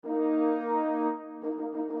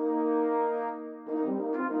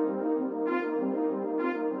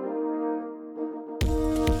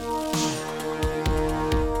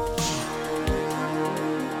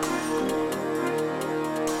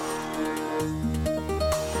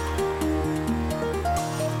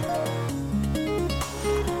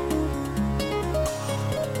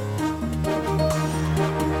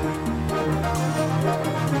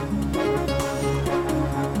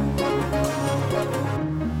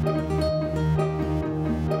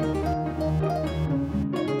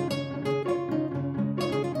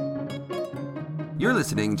You're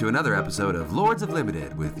listening to another episode of Lords of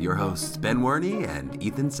Limited with your hosts Ben Werney and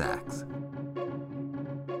Ethan Sachs.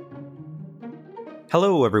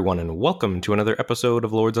 Hello, everyone, and welcome to another episode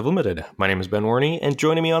of Lords of Limited. My name is Ben Werney, and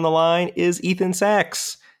joining me on the line is Ethan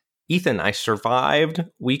Sachs. Ethan, I survived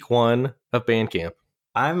week 1 of band camp.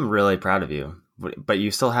 I'm really proud of you, but you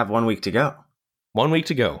still have 1 week to go. 1 week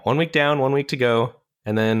to go. 1 week down, 1 week to go,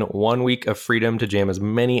 and then 1 week of freedom to jam as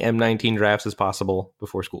many M19 drafts as possible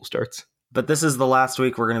before school starts. But this is the last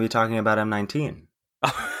week we're going to be talking about M19.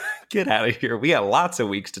 Get out of here. We got lots of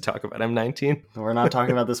weeks to talk about M19. We're not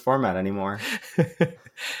talking about this format anymore.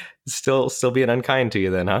 Still being unkind to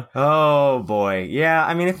you then, huh? Oh, boy. Yeah,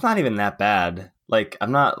 I mean, it's not even that bad. Like,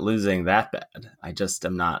 I'm not losing that bad. I just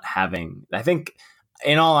am not having... I think,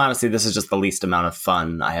 in all honesty, this is just the least amount of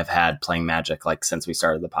fun I have had playing Magic, like, since we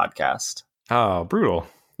started the podcast. Oh, brutal.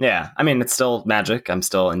 Yeah, I mean, it's still Magic. I'm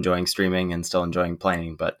still enjoying streaming and still enjoying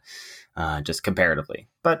playing, but... just comparatively,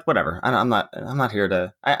 but whatever. I'm not here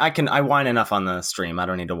to. I whine enough on the stream. I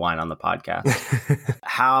don't need to whine on the podcast.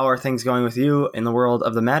 How are things going with you in the world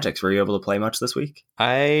of the Magics? Were you able to play much this week?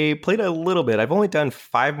 I played a little bit. I've only done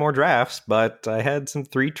 5 more drafts, but I had some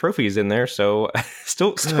 3 trophies in there, so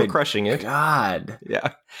still crushing it. God,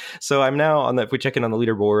 yeah. So I'm now on the. If we check in on the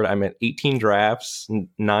leaderboard, I'm at 18 drafts,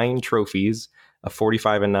 9 trophies, a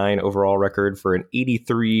 45-9 overall record for an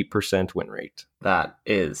 83% win rate. That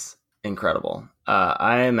is incredible.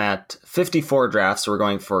 I am at 54 drafts, so we're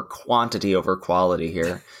going for quantity over quality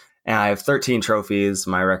here. And I have 13 trophies.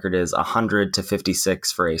 My record is 100 to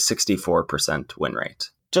 56 for a 64% win rate.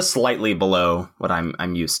 Just slightly below what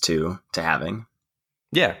I'm used to having.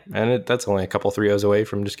 Yeah, and that's only a couple 3-0s away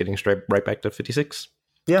from just getting straight right back to 56.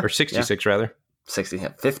 Yeah. Or 66, rather.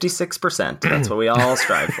 56%. That's what we all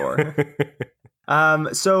strive for.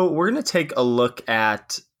 So we're going to take a look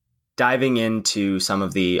at diving into some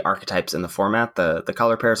of the archetypes in the format, the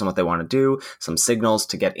color pairs and what they want to do, some signals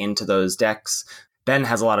to get into those decks. Ben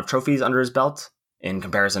has a lot of trophies under his belt in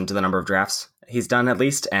comparison to the number of drafts he's done, at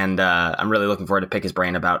least, and I'm really looking forward to pick his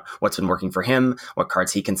brain about what's been working for him, what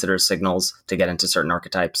cards he considers signals to get into certain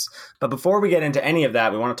archetypes. But before we get into any of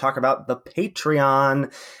that, we want to talk about the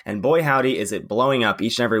Patreon, and boy howdy is it blowing up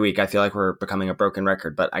each and every week. I feel like we're becoming a broken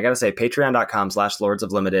record, but I gotta say, patreon.com/Lords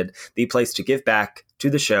of Limited, the place to give back to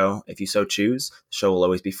the show if you so choose. The show will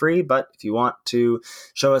always be free, but if you want to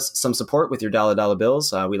show us some support with your dollar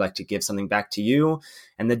bills, we like to give something back to you.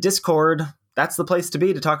 And the Discord, that's the place to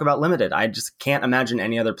be to talk about Limited. I just can't imagine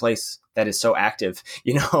any other place that is so active.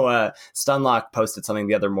 You know, Stunlock posted something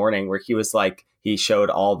the other morning where he was like, he showed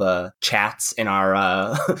all the chats in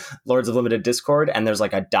our Lords of Limited Discord, and there's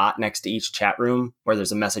like a dot next to each chat room where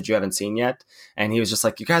there's a message you haven't seen yet. And he was just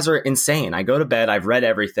like, you guys are insane. I go to bed, I've read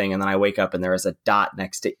everything, and then I wake up and there is a dot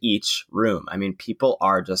next to each room. I mean, people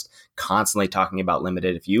are just constantly talking about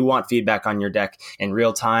Limited. If you want feedback on your deck in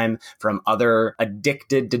real time from other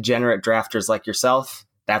addicted, degenerate drafters like yourself,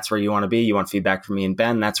 that's where you want to be. You want feedback from me and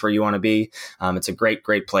Ben, that's where you want to be. It's a great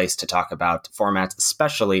place to talk about formats,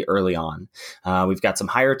 especially early on. We've got some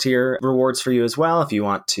higher tier rewards for you as well. If you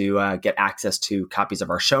want to get access to copies of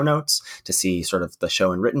our show notes to see sort of the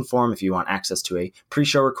show in written form, if you want access to a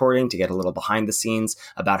pre-show recording to get a little behind the scenes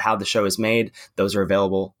about how the show is made, those are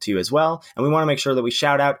available to you as well. And we want to make sure that we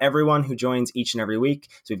shout out everyone who joins each and every week.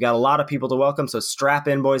 So we've got a lot of people to welcome. So strap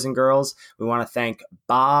in, boys and girls. We want to thank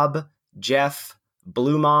Bob, Jeff,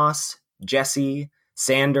 Blue Moss, Jesse,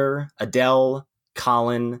 Sander, Adele,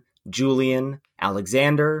 Colin, Julian,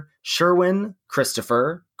 Alexander, Sherwin,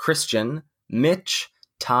 Christopher, Christian, Mitch,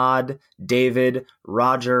 Todd, David,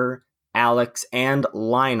 Roger, Alex, and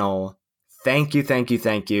Lionel. Thank you.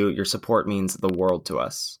 Your support means the world to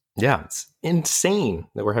us. Yeah, it's insane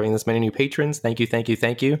that we're having this many new patrons. Thank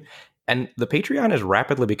you. And the Patreon is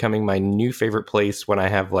rapidly becoming my new favorite place when I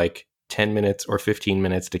have like 10 minutes or 15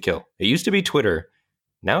 minutes to kill. It used to be Twitter.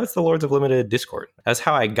 Now it's the Lords of Limited Discord. That's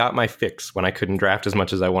how I got my fix when I couldn't draft as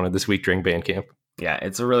much as I wanted this week during band camp. Yeah,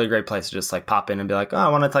 it's a really great place to just like pop in and be like, oh, I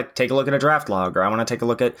want to like take a look at a draft log, or I want to take a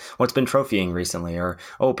look at what's been trophying recently, or,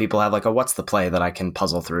 oh, people have like a what's the play that I can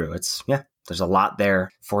puzzle through. There's a lot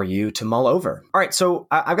there for you to mull over. All right, so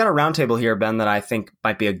I've got a roundtable here, Ben, that I think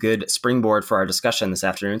might be a good springboard for our discussion this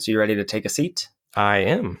afternoon. So you ready to take a seat? I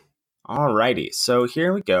am. Alrighty, so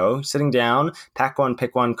here we go. Sitting down, pack one,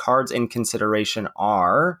 pick one. Cards in consideration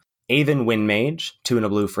are Aven Windmage, 2 and a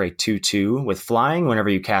blue for a 2/2 with flying. Whenever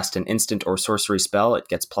you cast an instant or sorcery spell, it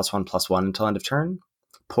gets +1/+1 until end of turn.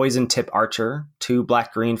 Poison Tip Archer, 2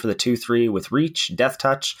 black-green for the 2/3 with reach, death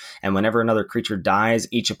touch, and whenever another creature dies,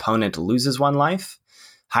 each opponent loses 1 life.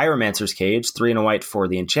 Hieromancer's Cage, 3 and a white for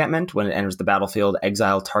the enchantment. When it enters the battlefield,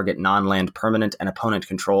 exile target non-land permanent and opponent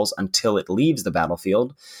controls until it leaves the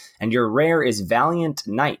battlefield. And your rare is Valiant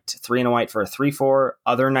Knight, 3 and a white for a 3/4.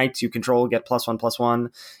 Other knights you control get +1/+1.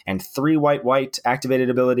 And 3 white activated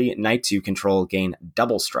ability. Knights you control gain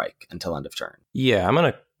double strike until end of turn. Yeah, I'm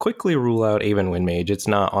going to quickly rule out Aven Windmage. It's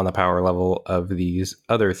not on the power level of these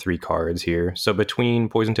other 3 cards here. So between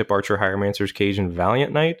Poison Tip Archer, Hieromancer's Cage, and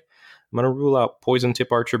Valiant Knight, I'm going to rule out Poison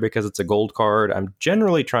Tip Archer because it's a gold card. I'm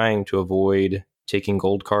generally trying to avoid taking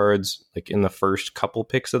gold cards like in the first couple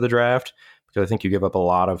picks of the draft because I think you give up a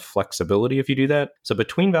lot of flexibility if you do that. So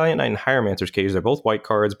between Valiant Knight and Hieromancer's Cage, they're both white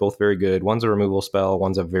cards, both very good. One's a removal spell,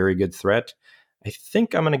 one's a very good threat. I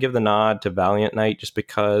think I'm going to give the nod to Valiant Knight just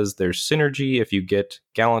because there's synergy. If you get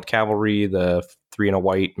Gallant Cavalry, the 3 and a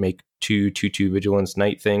white make 2/2/2 Vigilance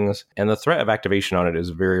Knight things, and the threat of activation on it is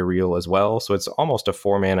very real as well. So it's almost a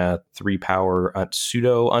 4 mana, 3 power,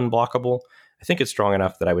 pseudo unblockable. I think it's strong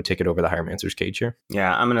enough that I would take it over the Hieromancer's Cage here.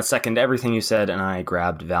 Yeah, I'm going to second everything you said, and I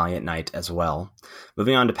grabbed Valiant Knight as well.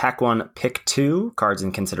 Moving on to pack 1, pick 2, cards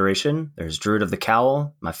in consideration. There's Druid of the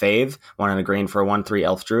Cowl, my fave, 1 and a green for a 1/3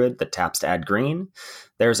 elf druid that taps to add green.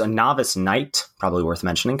 There's a Novice Knight, probably worth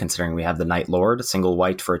mentioning considering we have the Night Lord, single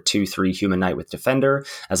white for a 2/3 human knight with Defender.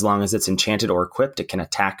 As long as it's enchanted or equipped, it can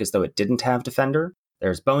attack as though it didn't have Defender.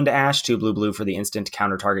 There's Bone to Ash, 2 blue for the instant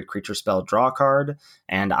counter target creature spell draw card.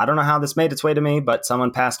 And I don't know how this made its way to me, but someone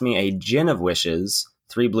passed me a Gin of Wishes,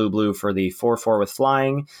 3 blue for the 4/4 with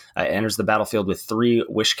flying. It enters the battlefield with 3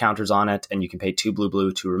 wish counters on it, and you can pay 2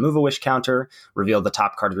 blue to remove a wish counter, reveal the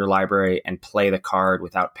top card of your library, and play the card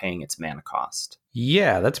without paying its mana cost.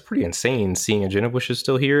 Yeah, that's pretty insane seeing a Gin of Wishes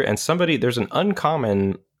still here. And there's an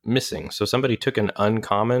uncommon missing. So somebody took an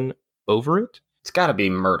uncommon over it. It's got to be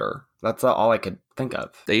Murder. That's all I could think of.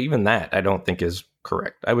 Even that, I don't think is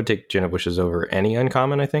correct. I would take Gin of Wishes over any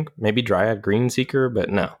uncommon, I think. Maybe Dryad Greenseeker, but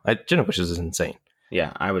no. Gin of Wishes is insane.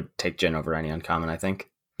 Yeah, I would take Gin over any uncommon, I think.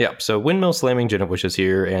 Yeah, so Windmill slamming Gin of Wishes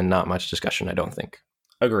here, and not much discussion, I don't think.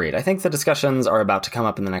 Agreed. I think the discussions are about to come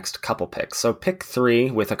up in the next couple picks. So pick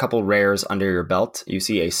 3 with a couple rares under your belt. You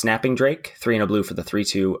see a Snapping Drake, 3 and a blue for the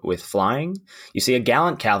 3/2 with flying. You see a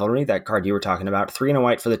Gallant Cavalry, that card you were talking about, 3 and a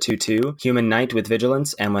white for the 2/2, human knight with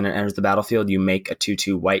vigilance, and when it enters the battlefield, you make a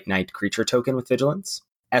 2/2 white knight creature token with vigilance.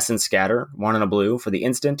 Essence Scatter, 1 and a blue for the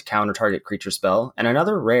instant counter target creature spell, and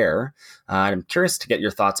another rare. I'm curious to get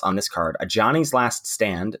your thoughts on this card. A Johnny's Last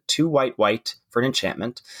Stand, 2 white for an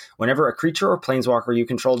enchantment. Whenever a creature or planeswalker you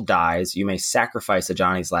control dies, you may sacrifice a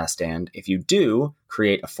Johnny's Last Stand. If you do,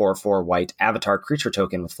 create a 4/4 white avatar creature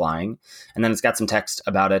token with flying. And then it's got some text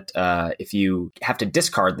about it. If you have to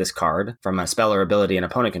discard this card from a spell or ability an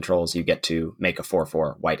opponent controls, you get to make a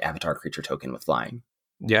 4/4 white avatar creature token with flying.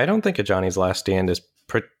 Yeah, I don't think a Johnny's Last Stand is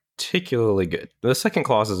particularly good. The second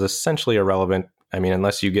clause is essentially irrelevant. I mean,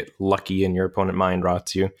 unless you get lucky and your opponent mind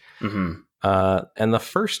rots you. Mm-hmm. And the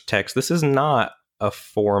first text, this is not a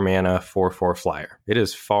 4 mana 4/4 flyer. It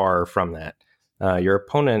is far from that. Your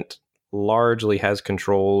opponent largely has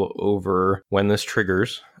control over when this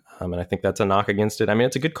triggers. And I think that's a knock against it. I mean,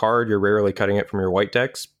 it's a good card. You're rarely cutting it from your white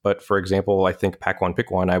decks. But for example, I think pack 1,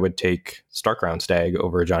 pick 1, I would take Starkround Stag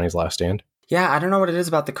over a Johnny's Last Stand. Yeah, I don't know what it is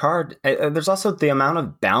about the card. There's also the amount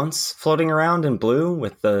of bounce floating around in blue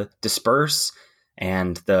with the Disperse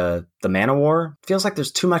and the Mana War. Feels like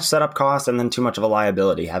there's too much setup cost and then too much of a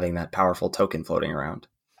liability having that powerful token floating around.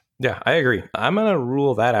 Yeah, I agree. I'm going to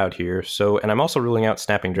rule that out here. And I'm also ruling out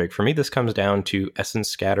Snapping Drake. For me, this comes down to Essence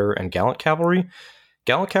Scatter and Gallant Cavalry.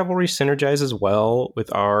 Gallant Cavalry synergizes well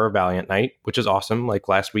with our Valiant Knight, which is awesome. Like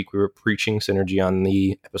last week, we were preaching synergy on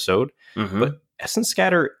the episode. Mm-hmm. But Essence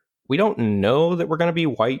Scatter, we don't know that we're going to be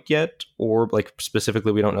white yet, or like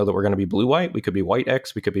specifically, we don't know that we're going to be blue-white. We could be white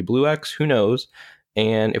X, we could be blue X, who knows?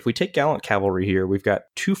 And if we take Gallant Cavalry here, we've got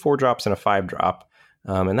 2 4-drops and a 5-drop.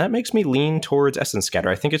 And that makes me lean towards Essence Scatter.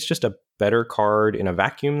 I think it's just a better card in a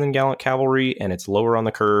vacuum than Gallant Cavalry, and it's lower on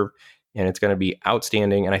the curve, and it's going to be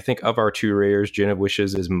outstanding. And I think of our 2 rares, Gin of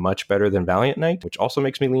Wishes is much better than Valiant Knight, which also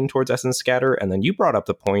makes me lean towards Essence Scatter. And then you brought up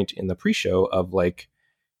the point in the pre-show of like,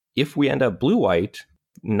 if we end up blue-white,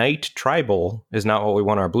 Knight Tribal is not what we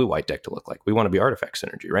want our blue-white deck to look like. We want to be artifact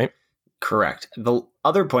synergy, right? Correct. The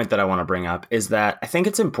other point that I want to bring up is that I think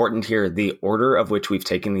it's important here, the order of which we've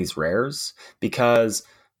taken these rares, because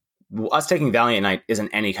us taking Valiant Knight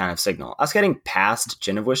isn't any kind of signal. Us getting past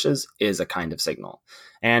Gin of Wishes is a kind of signal.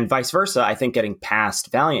 And vice versa, I think getting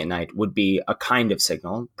past Valiant Knight would be a kind of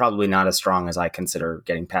signal, probably not as strong as I consider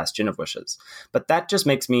getting past Gin of Wishes. But that just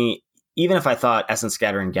makes me, even if I thought Essence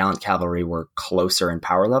Scatter and Gallant Cavalry were closer in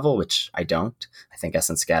power level, which I don't, I think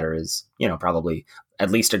Essence Scatter is, probably at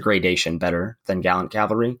least a gradation better than Gallant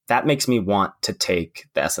Cavalry. That makes me want to take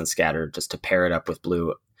the Essence Scatter just to pair it up with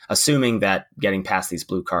blue, assuming that getting past these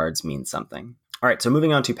blue cards means something. All right, so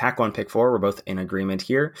moving on to pack 1, pick 4. We're both in agreement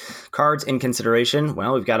here. Cards in consideration.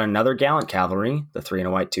 Well, we've got another Gallant Cavalry, the 3 and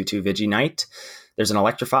a white 2/2 Vigi Knight. There's an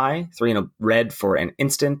Electrify, 3 and a red for an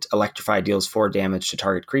instant. Electrify deals 4 damage to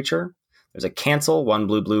target creature. There's a Cancel, 1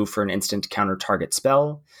 blue for an instant counter target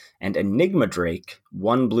spell. And Enigma Drake,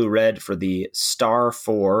 1 blue-red for the star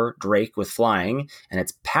 4 Drake with flying, and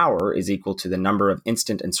its power is equal to the number of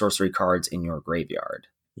instant and sorcery cards in your graveyard.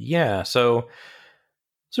 Yeah, so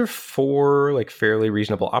those are 4 like fairly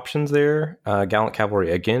reasonable options there. Gallant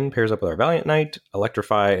Cavalry again pairs up with our Valiant Knight.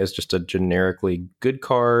 Electrify is just a generically good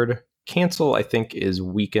card. Cancel, I think, is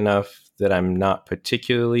weak enough that I'm not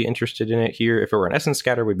particularly interested in it here. If it were an Essence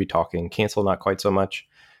Scatter, we'd be talking. Cancel, not quite so much.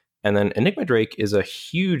 And then Enigma Drake is a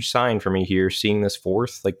huge sign for me here, seeing this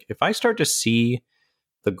 4th. Like, if I start to see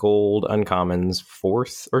the gold uncommons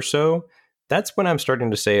 4th or so, that's when I'm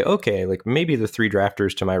starting to say, okay, like maybe the 3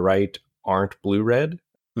 drafters to my right aren't blue-red.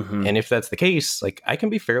 Mm-hmm. And if that's the case, like I can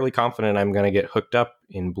be fairly confident I'm going to get hooked up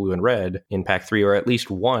in blue and red in pack 3, or at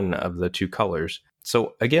least one of the 2 colors.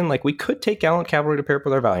 So again, like we could take Gallant Cavalry to pair up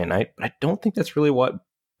with our Valiant Knight, but I don't think that's really what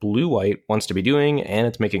blue-white wants to be doing, and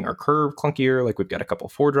it's making our curve clunkier. Like we've got a couple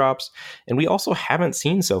 4-drops, and we also haven't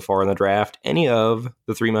seen so far in the draft any of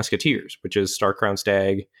the 3 Musketeers, which is Starcrowned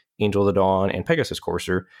Stag, Angel of the Dawn, and Pegasus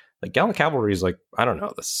Courser. Like Gallant Cavalry is like, I don't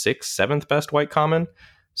know, the 6th, 7th best white common.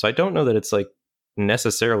 So I don't know that it's like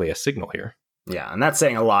necessarily a signal here. Yeah, and that's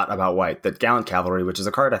saying a lot about white, that Gallant Cavalry, which is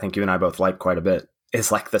a card I think you and I both like quite a bit,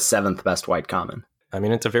 is like the 7th best white common. I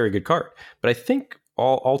mean, it's a very good card, but I think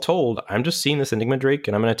all told, I'm just seeing this Enigma Drake,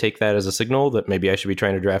 and I'm going to take that as a signal that maybe I should be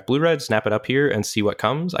trying to draft blue-red, snap it up here, and see what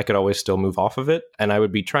comes. I could always still move off of it, and I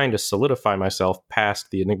would be trying to solidify myself past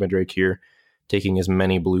the Enigma Drake here, taking as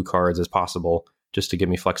many blue cards as possible just to give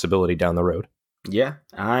me flexibility down the road. Yeah,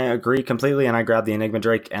 I agree completely, and I grabbed the Enigma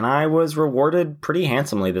Drake, and I was rewarded pretty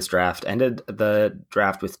handsomely this draft. Ended the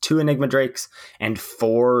draft with 2 Enigma Drakes and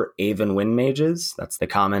 4 Aven Wind Mages. That's the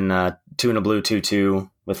common 2 and a blue 2/2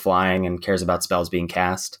 with flying and cares about spells being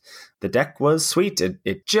cast. The deck was sweet.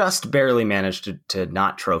 It just barely managed to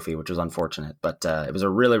not trophy, which was unfortunate, but it was a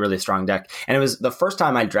really, really strong deck. And it was the first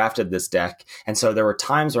time I drafted this deck, and so there were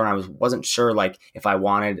times when I wasn't sure like if I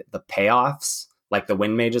wanted the payoffs, like the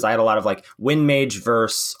Wind Mages. I had a lot of like Wind Mage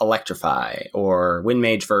versus Electrify or Wind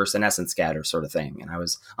Mage versus an Essence Scatter sort of thing. And I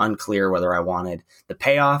was unclear whether I wanted the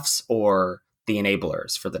payoffs or the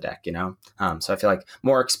enablers for the deck, you know? So I feel like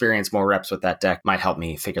more experience, more reps with that deck might help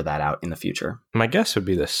me figure that out in the future. My guess would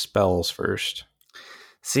be the spells first.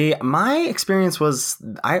 See, my experience was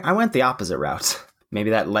I went the opposite route. Maybe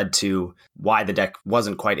that led to why the deck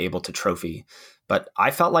wasn't quite able to trophy. But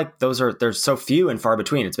I felt like there's so few and far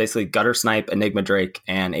between. It's basically Gutter Snipe, Enigma Drake,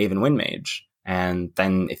 and Aven Wind Mage. And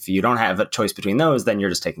then if you don't have a choice between those, then you're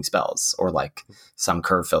just taking spells or like some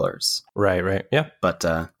curve fillers. Right. Yeah. But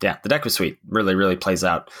yeah, the deck was sweet. Really, really plays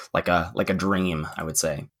out like a dream, I would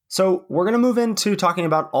say. So we're going to move into talking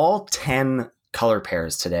about all 10 color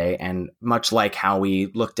pairs today. And much like how we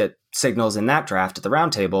looked at signals in that draft at the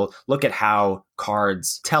round table, look at how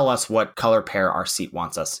cards tell us what color pair our seat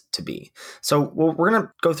wants us to be. So we're going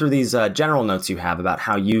to go through these general notes you have about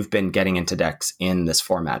how you've been getting into decks in this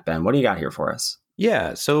format. Ben, what do you got here for us?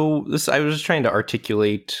 Yeah, so I was just trying to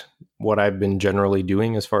articulate what I've been generally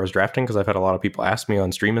doing as far as drafting, because I've had a lot of people ask me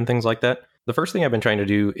on stream and things like that. The first thing I've been trying to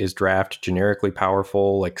do is draft generically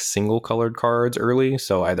powerful, like single-colored cards early.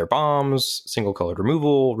 So either bombs, single-colored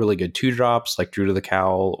removal, really good 2-drops like Drew to the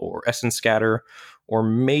Cowl or Essence Scatter, or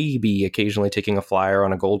maybe occasionally taking a flyer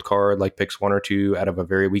on a gold card like picks 1 or 2 out of a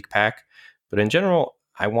very weak pack. But in general,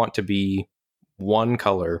 I want to be one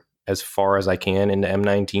color as far as I can into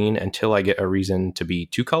M19 until I get a reason to be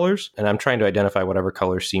 2 colors. And I'm trying to identify whatever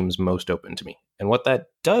color seems most open to me. And what that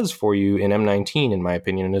does for you in M19, in my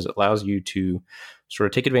opinion, is it allows you to sort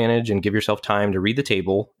of take advantage and give yourself time to read the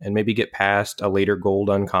table and maybe get past a later gold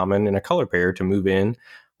uncommon in a color pair to move in.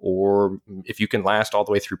 Or if you can last all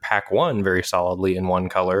the way through pack 1 very solidly in one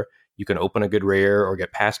color, you can open a good rare or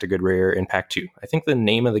get past a good rare in pack 2. I think the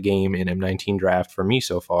name of the game in M19 draft for me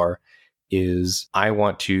so far is I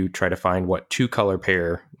want to try to find what 2 color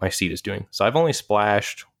pair my seat is doing. So I've only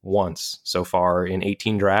splashed once so far in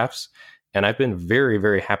 18 drafts, And I've been very,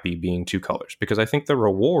 very happy being 2 colors because I think the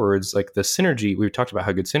rewards, like the synergy, we talked about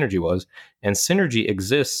how good synergy was, and synergy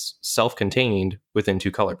exists self-contained within 2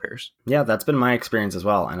 color pairs. Yeah, that's been my experience as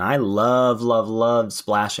well. And I love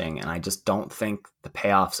splashing, and I just don't think the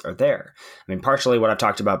payoffs are there. I mean, partially what I've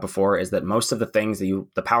talked about before is that most of the things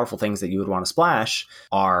the powerful things that you would want to splash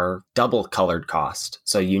are double colored cost.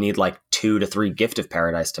 So you need like 2 to 3 Gift of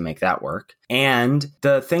Paradise to make that work. And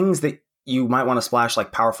the things that you might want to splash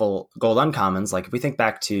like powerful gold uncommons, like if we think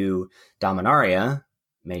back to Dominaria,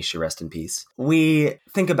 may she rest in peace, we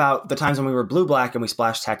think about the times when we were blue-black and we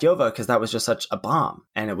splashed Tatyova because that was just such a bomb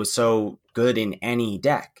and it was so good in any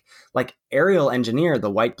deck. Like Aerial Engineer,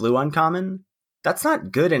 the white-blue uncommon, that's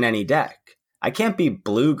not good in any deck. I can't be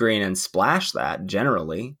blue-green and splash that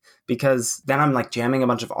generally because then I'm like jamming a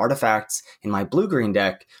bunch of artifacts in my blue-green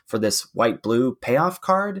deck for this white-blue payoff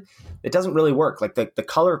card. It doesn't really work. Like the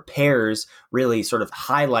color pairs really sort of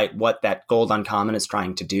highlight what that gold uncommon is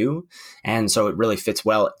trying to do. And so it really fits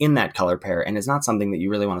well in that color pair and is not something that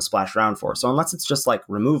you really want to splash around for. So unless it's just like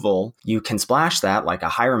removal, you can splash that like a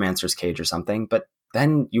Hieromancer's Cage or something, but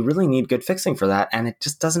then you really need good fixing for that, and it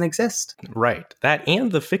just doesn't exist. Right. That and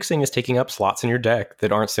the fixing is taking up slots in your deck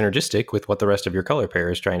that aren't synergistic with what the rest of your color pair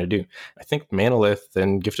is trying to do. I think Manolith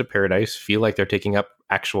and Gift of Paradise feel like they're taking up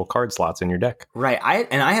actual card slots in your deck. Right.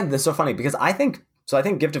 I had this so funny because I think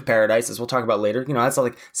Gift of Paradise, as we'll talk about later, that's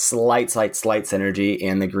like slight synergy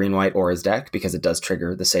in the green-white Aura's deck because it does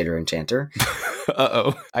trigger the Satyr Enchanter.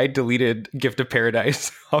 Uh-oh. I deleted Gift of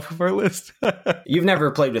Paradise off of our list. You've never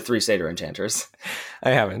played with 3 Satyr Enchanters.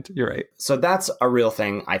 I haven't. You're right. So that's a real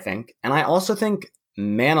thing, I think. And I also think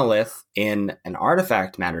Manolith in an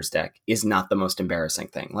Artifact Matters deck is not the most embarrassing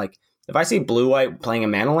thing. Like, if I see blue-white playing a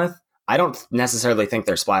Manolith, I don't necessarily think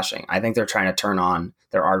they're splashing. I think they're trying to turn on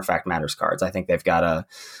their Artifact Matters cards. I think they've got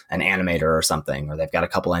an Animator or something, or they've got a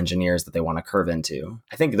couple Engineers that they want to curve into.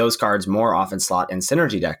 I think those cards more often slot in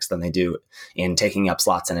synergy decks than they do in taking up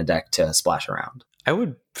slots in a deck to splash around. I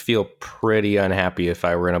would feel pretty unhappy if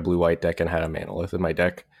I were in a blue-white deck and had a Manolith in my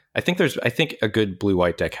deck. I think a good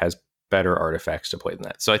blue-white deck has better artifacts to play than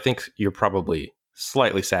that. So I think you're probably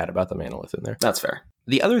slightly sad about the Manolith in there. That's fair.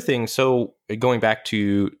 The other thing, so going back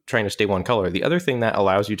to trying to stay 1 color, the other thing that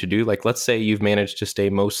allows you to do, like let's say you've managed to stay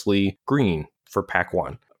mostly green for pack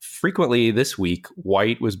 1. Frequently this week,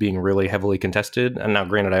 white was being really heavily contested. And now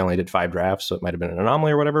granted, I only did 5 drafts, so it might have been an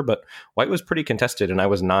anomaly or whatever, but white was pretty contested and I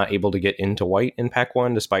was not able to get into white in pack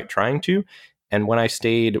 1 despite trying to. And when I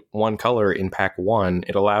stayed 1 color in pack 1,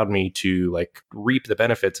 it allowed me to like reap the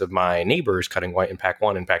benefits of my neighbors cutting white in pack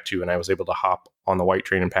 1 and pack 2. And I was able to hop on the white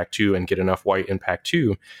train in pack 2 and get enough white in pack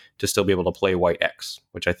 2 to still be able to play white X,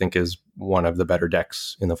 which I think is one of the better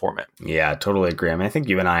decks in the format. Yeah, totally agree. I mean, I think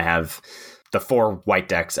you and I have the 4 white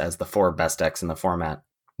decks as the 4 best decks in the format.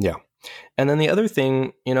 Yeah. And then the other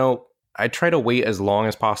thing, I try to wait as long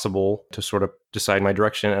as possible to sort of decide my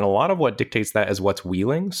direction. And a lot of what dictates that is what's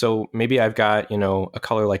wheeling. So maybe I've got, a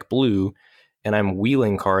color like blue and I'm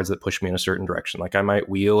wheeling cards that push me in a certain direction. Like I might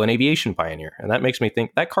wheel an Aviation Pioneer. And that makes me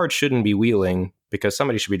think that card shouldn't be wheeling because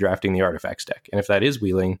somebody should be drafting the Artifacts deck. And if that is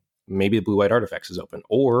wheeling, maybe the blue-white Artifacts is open.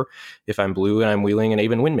 Or if I'm blue and I'm wheeling an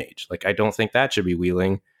Aven Windmage, like I don't think that should be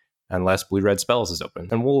wheeling unless blue-red Spells is open.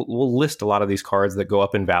 And we'll list a lot of these cards that go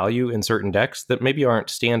up in value in certain decks that maybe aren't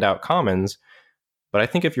standout commons, but I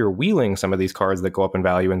think if you're wheeling some of these cards that go up in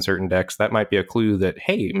value in certain decks, that might be a clue that,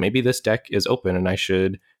 hey, maybe this deck is open and I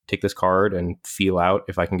should take this card and feel out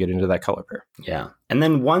if I can get into that color pair. Yeah. And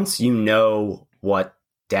then once you know what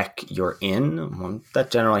deck you're in, that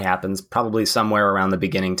generally happens probably somewhere around the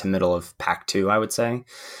beginning to middle of pack 2, I would say.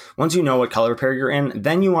 Once you know what color pair you're in,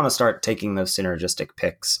 then you want to start taking those synergistic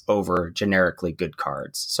picks over generically good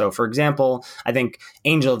cards. So for example, I think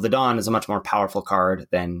Angel of the Dawn is a much more powerful card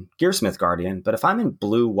than Gearsmith Guardian, but if I'm in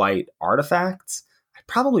blue-white artifacts,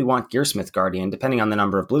 probably want Gearsmith Guardian, depending on the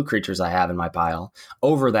number of blue creatures I have in my pile,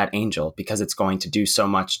 over that Angel because it's going to do so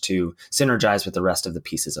much to synergize with the rest of the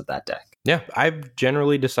pieces of that deck. Yeah, I'm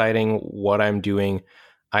generally deciding what I'm doing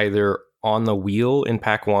either on the wheel in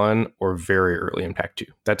pack 1 or very early in pack 2.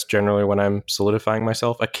 That's generally when I'm solidifying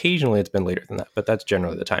myself. Occasionally it's been later than that, but that's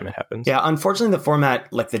generally the time it happens. Yeah, unfortunately the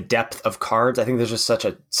format, like the depth of cards, I think there's just such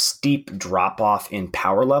a steep drop off in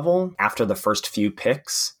power level after the first few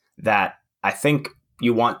picks that I think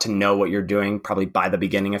you want to know what you're doing probably by the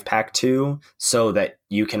beginning of pack 2 so that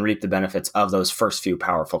you can reap the benefits of those first few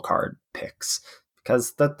powerful card picks.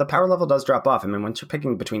 Because the power level does drop off. I mean, once you're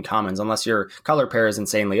picking between commons, unless your color pair is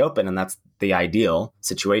insanely open, and that's the ideal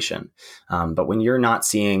situation. But when you're not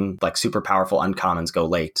seeing like super powerful uncommons go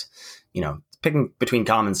late, picking between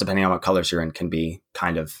commons, depending on what colors you're in, can be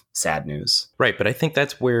kind of sad news. Right, but I think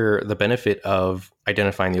that's where the benefit of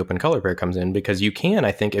identifying the open color pair comes in, because you can,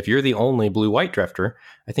 I think, if you're the only blue-white drafter,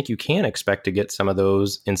 I think you can expect to get some of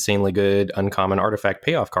those insanely good uncommon artifact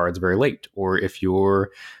payoff cards very late. Or if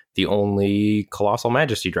you're the only Colossal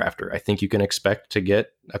Majesty drafter, I think you can expect to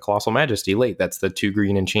get a Colossal Majesty late. That's the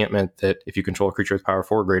 2-green enchantment that if you control a creature with power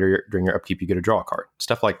 4 or greater during your upkeep, you get a draw card.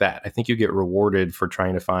 Stuff like that. I think you get rewarded for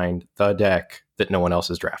trying to find the deck that no one else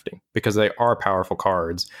is drafting, because they are powerful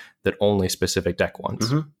cards that only specific deck wants.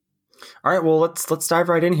 Mm-hmm. All right, well, let's dive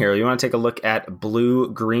right in here. You want to take a look at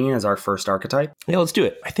blue-green as our first archetype? Yeah, let's do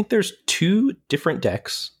it. I think there's 2 different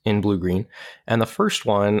decks in blue-green, and the first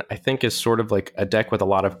one, I think, is sort of like a deck with a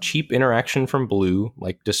lot of cheap interaction from blue,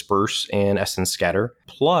 like Disperse and Essence Scatter,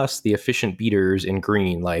 plus the efficient beaters in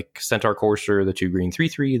green, like Centaur Courser, the 2-green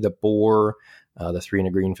 3/3, the Boar, the 3 and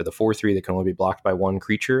a green for the 4/3 that can only be blocked by 1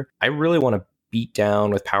 creature. I really want to beat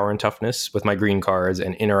down with power and toughness with my green cards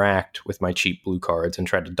and interact with my cheap blue cards and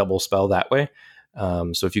try to double spell that way.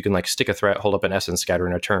 So if you can like stick a threat, hold up an Essence Scatter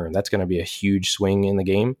in a turn, that's going to be a huge swing in the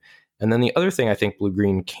game. And then the other thing I think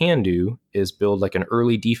blue-green can do is build like an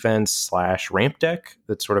early defense / ramp deck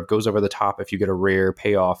that sort of goes over the top if you get a rare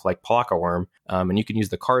payoff like Palaka Worm. And you can use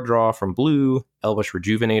the card draw from blue, Elvish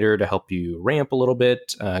Rejuvenator to help you ramp a little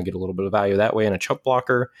bit, get a little bit of value that way, and a chump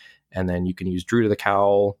blocker. And then you can use Druid of the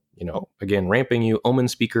Cowl, again, ramping you, Omen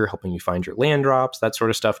Speaker, helping you find your land drops, that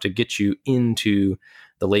sort of stuff to get you into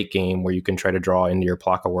the late game where you can try to draw into your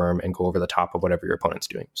Palaka Worm and go over the top of whatever your opponent's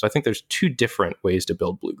doing. So I think there's 2 different ways to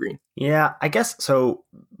build blue-green. Yeah, I guess so.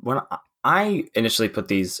 When I initially put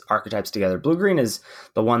these archetypes together, blue-green is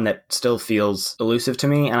the one that still feels elusive to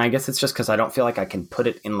me, and I guess it's just because I don't feel like I can put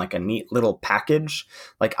it in like a neat little package.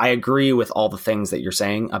 Like, I agree with all the things that you're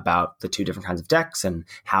saying about the 2 different kinds of decks and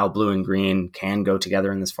how blue and green can go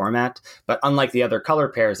together in this format, but unlike the other color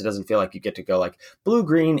pairs, it doesn't feel like you get to go like,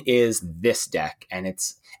 blue-green is this deck, and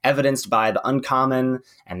it's evidenced by the uncommon,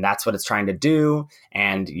 and that's what it's trying to do,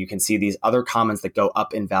 and you can see these other commons that go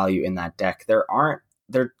up in value in that deck.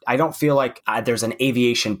 I don't feel like there's an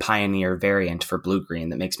Aviation Pioneer variant for blue-green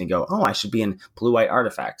that makes me go, oh, I should be in blue-white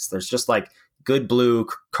artifacts. There's just like good blue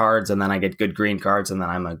cards, and then I get good green cards, and then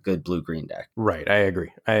I'm a good blue-green deck. Right, I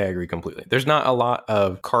agree completely. There's not a lot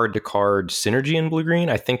of card-to-card synergy in blue-green.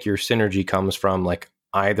 I think your synergy comes from like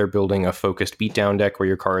either building a focused beatdown deck where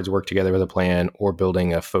your cards work together with a plan, or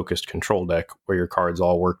building a focused control deck where your cards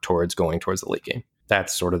all work towards going towards the late game.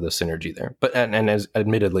 That's sort of the synergy there, but and as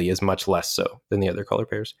admittedly is much less so than the other color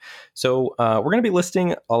pairs. So we're going to be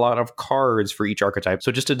listing a lot of cards for each archetype. So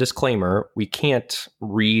just a disclaimer, we can't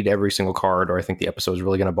read every single card, or I think the episode is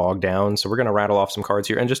really going to bog down. So we're going to rattle off some cards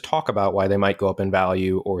here and just talk about why they might go up in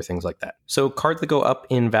value or things like that. So cards that go up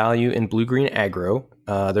in value in blue-green aggro,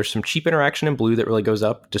 there's some cheap interaction in blue that really goes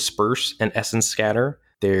up: Disperse and Essence Scatter.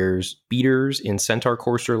 There's beaters in Centaur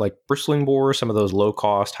Courser like Bristling Boar, some of those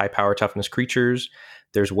low-cost, high-power toughness creatures.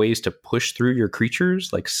 There's ways to push through your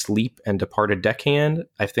creatures like Sleep and Departed Deckhand.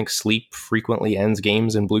 I think Sleep frequently ends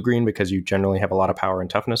games in blue-green because you generally have a lot of power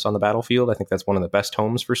and toughness on the battlefield. I think that's one of the best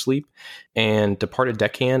homes for Sleep. And Departed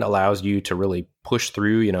Deckhand allows you to really push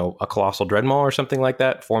through, a Colossal Dreadmaw or something like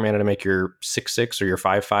that. 4 mana to make your 6/6 or your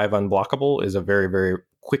 5/5 unblockable is a very, very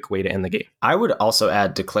quick way to end the game. I would also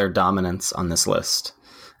add Declare Dominance on this list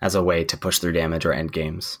as a way to push through damage or end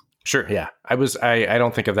games. Sure, yeah. I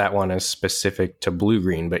don't think of that one as specific to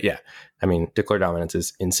blue-green, but yeah, I mean, Declare Dominance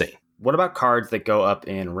is insane. What about cards that go up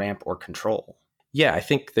in ramp or control? Yeah, I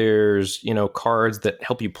think there's, cards that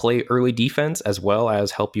help you play early defense as well as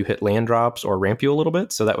help you hit land drops or ramp you a little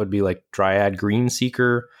bit. So that would be like Dryad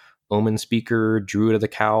Greenseeker, Omen Speaker, Druid of the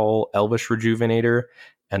Cowl, Elvish Rejuvenator.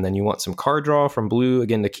 And then you want some card draw from blue,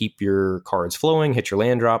 again, to keep your cards flowing, hit your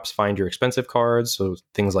land drops, find your expensive cards. So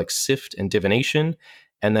things like Sift and Divination.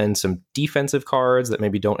 And then some defensive cards that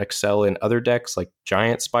maybe don't excel in other decks, like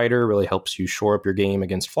Giant Spider really helps you shore up your game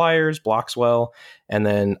against flyers, blocks well. And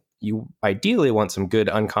then you ideally want some good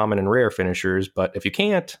uncommon and rare finishers, but if you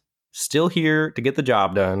can't, still here to get the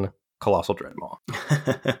job done, Colossal Dreadmaw.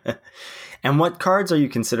 And what cards are you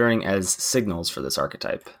considering as signals for this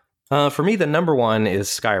archetype? For me, the number one is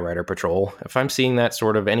Skyrider Patrol. If I'm seeing that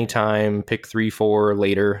sort of anytime, pick 3-4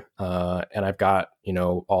 later, and I've got,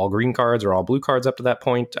 all green cards or all blue cards up to that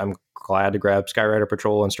point, I'm glad to grab Skyrider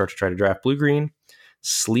Patrol and start to try to draft blue-green.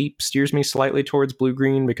 Sleep steers me slightly towards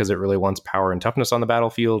blue-green because it really wants power and toughness on the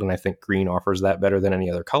battlefield, and I think green offers that better than any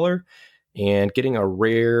other color. And getting a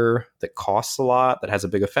rare that costs a lot, that has a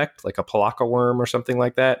big effect, like a Palaka Worm or something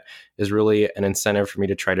like that, is really an incentive for me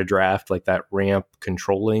to try to draft like that ramp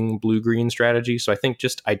controlling blue-green strategy. So I think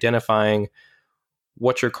just identifying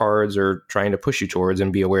what your cards are trying to push you towards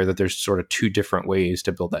and be aware that there's sort of two different ways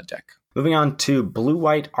to build that deck. Moving on to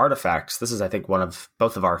blue-white artifacts. This is, I think,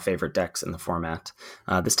 both of our favorite decks in the format.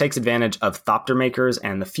 This takes advantage of Thopter Makers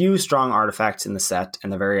and the few strong artifacts in the set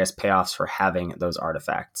and the various payoffs for having those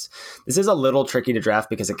artifacts. This is a little tricky to draft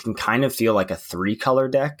because it can kind of feel like a 3-color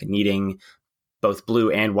deck, needing both blue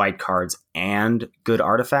and white cards and good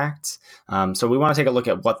artifacts. So we want to take a look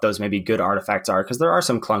at what those maybe good artifacts are, because there are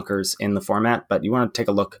some clunkers in the format, but you want to take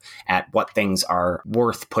a look at what things are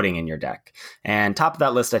worth putting in your deck. And top of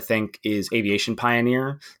that list, I think, is Aviation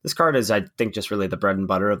Pioneer. This card is, I think, just really the bread and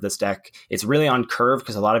butter of this deck. It's really on curve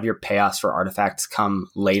because a lot of your payoffs for artifacts come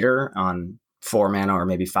later on 4 mana or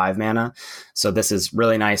maybe 5 mana. So this is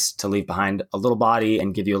really nice to leave behind a little body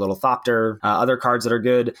and give you a little Thopter. Other cards that are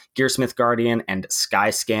good, Gearsmith Guardian and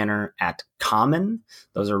Sky Scanner at common.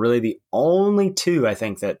 Those are really the only two, I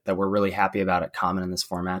think, that we're really happy about at common in this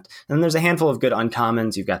format. And then there's a handful of good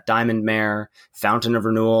uncommons. You've got Diamond Mare, Fountain of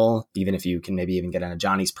Renewal, even if you can maybe even get a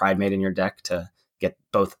Johnny's Pridemate in your deck to get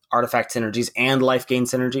both artifact synergies and life gain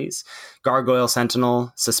synergies. Gargoyle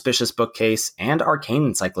Sentinel, Suspicious Bookcase, and Arcane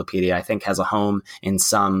Encyclopedia, I think, has a home in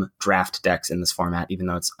some draft decks in this format, even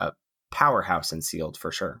though it's a powerhouse in sealed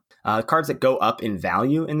for sure. Cards that go up in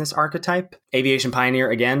value in this archetype. Aviation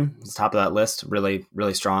Pioneer, again, is top of that list. Really,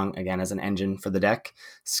 really strong, again, as an engine for the deck.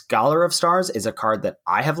 Scholar of Stars is a card that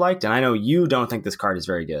I have liked, and I know you don't think this card is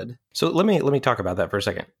very good. So let me talk about that for a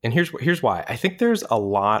second. And here's why. I think there's a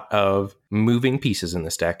lot of moving pieces in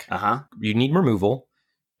this deck. You need removal,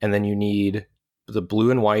 and then you need the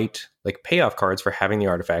blue and white like payoff cards for having the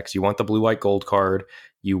artifacts. You want the blue, white, gold card.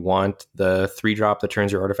 You want the 3-drop that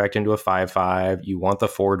turns your artifact into a 5/5. You want the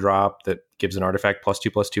 4-drop that gives an artifact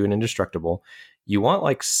 +2/+2 and indestructible. You want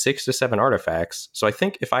like 6 to 7 artifacts. So I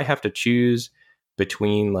think if I have to choose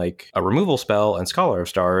between like a removal spell and Scholar of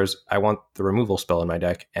Stars, I want the removal spell in my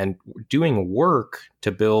deck. And doing work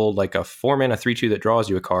to build like a 4-mana 3/2 that draws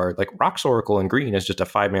you a card, like Rock's Oracle in green is just a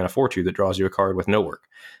 5-mana 4/2 that draws you a card with no work.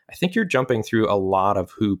 I think you're jumping through a lot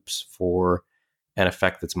of hoops for an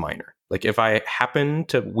effect that's minor. Like if I happen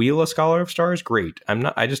to wheel a Scholar of Stars, great.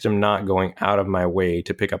 I just am not going out of my way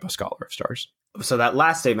to pick up a Scholar of Stars. So that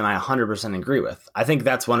last statement I 100% agree with. I think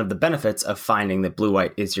that's one of the benefits of finding that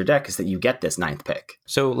blue-white is your deck, is that you get this 9th pick.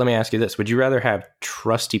 So let me ask you this. Would you rather have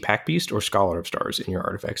Trusty Pack Beast or Scholar of Stars in your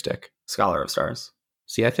artifacts deck? Scholar of Stars.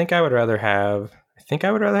 See, I think I would rather have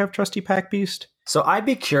Trusty Pack Beast. So I'd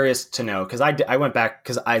be curious to know, because I went back,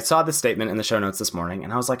 because I saw this statement in the show notes this morning,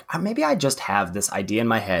 and I was like, maybe I just have this idea in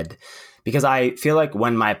my head, because I feel like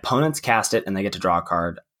when my opponents cast it and they get to draw a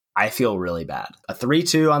card, I feel really bad. A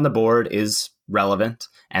 3/2 on the board is relevant,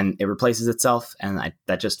 and it replaces itself, and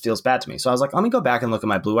that just feels bad to me. So I was like, let me go back and look at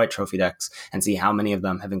my blue-white trophy decks and see how many of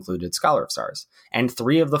them have included Scholar of Stars. And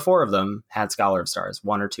 3 of the 4 of them had Scholar of Stars,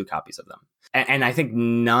 1 or 2 copies of them. And I think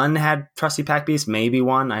none had Trusty Pack Beast, maybe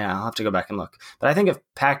 1. I'll have to go back and look. But I think if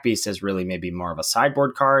Pack Beast is really maybe more of a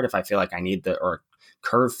sideboard card, if I feel like I need or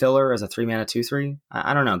curve filler as a 3-mana 2/3,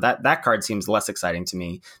 I don't know. That card seems less exciting to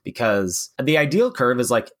me, because the ideal curve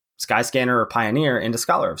is like Sky Scanner or Pioneer into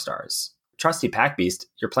Scholar of Stars. Trusty Pack Beast,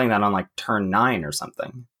 you're playing that on like turn 9 or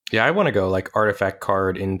something. Yeah, I want to go like artifact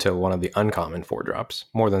card into one of the uncommon 4-drops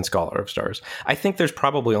more than Scholar of Stars. I think there's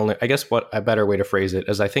probably only, I guess what a better way to phrase it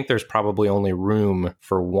is, I think there's probably only room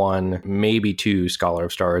for 1, maybe 2 Scholar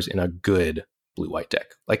of Stars in a good blue-white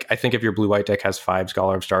deck. Like, I think if your blue-white deck has 5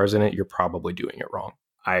 Scholar of Stars in it, you're probably doing it wrong.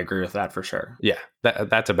 I agree with that for sure. Yeah,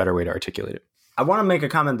 that's a better way to articulate it. I want to make a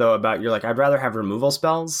comment, though, about you're like, I'd rather have removal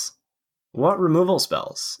spells. What removal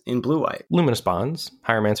spells in blue-white? Luminous Bonds,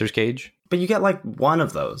 Hieromancer's Cage. But you get like 1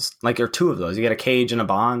 of those, like, or 2 of those. You get a cage and a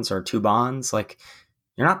bonds, or 2 bonds. Like,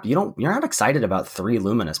 you're not excited about 3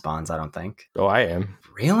 luminous bonds, I don't think. Oh, I am.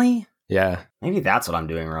 Really? Yeah. Maybe that's what I'm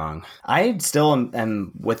doing wrong. I still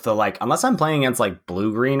am with the, like, unless I'm playing against like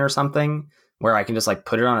blue-green or something, where I can just like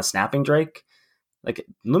put it on a Snapping Drake. Like,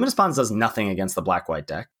 Luminous Bonds does nothing against the black-white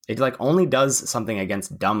deck. It like only does something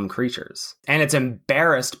against dumb creatures. And it's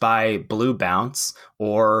embarrassed by blue bounce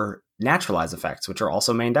or naturalize effects, which are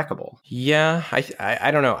also main deckable. Yeah,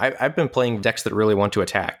 I don't know. I've been playing decks that really want to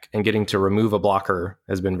attack, and getting to remove a blocker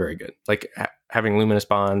has been very good. Like having Luminous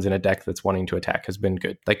Bonds in a deck that's wanting to attack has been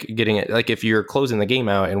good. Like getting it, like if you're closing the game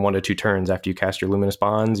out in 1 to 2 turns after you cast your Luminous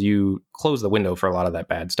Bonds, you close the window for a lot of that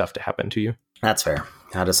bad stuff to happen to you. That's fair.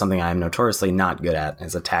 That is something I'm notoriously not good at,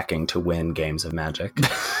 is attacking to win games of Magic.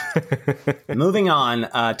 Moving on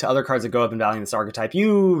to other cards that go up in value in this archetype.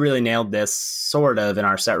 You really nailed this sort of in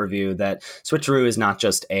our set review, that Switcheroo is not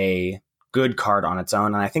just a good card on its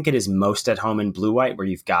own. And I think it is most at home in blue-white, where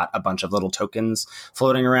you've got a bunch of little tokens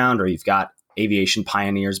floating around, or you've got Aviation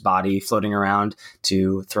Pioneer's body floating around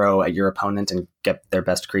to throw at your opponent and get their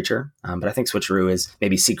best creature. But I think Switcheroo is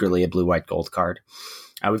maybe secretly a blue, white, gold card.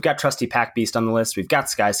 We've got Trusty Pack Beast on the list. We've got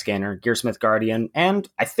Skyscanner, Gearsmith Guardian, and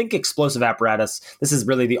I think Explosive Apparatus. This is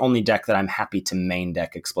really the only deck that I'm happy to main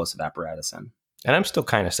deck Explosive Apparatus in. And I'm still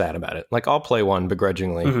kind of sad about it. Like, I'll play one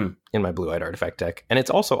begrudgingly in my blue-white artifact deck. And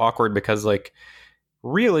it's also awkward because, like,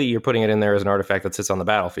 really you're putting it in there as an artifact that sits on the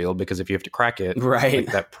battlefield, because if you have to crack it, right,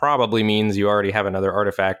 like, that probably means you already have another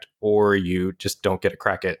artifact, or you just don't get to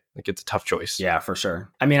crack it. Like, it's a tough choice. Yeah, for sure.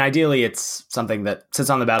 I mean, ideally it's something that sits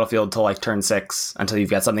on the battlefield till like turn 6 until you've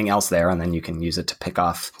got something else there, and then you can use it to pick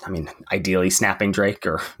off, I mean, ideally Snapping Drake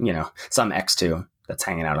or, some X2 that's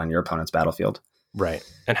hanging out on your opponent's battlefield. Right.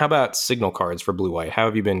 And how about signal cards for blue-white? How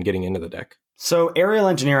have you been getting into the deck? So Aerial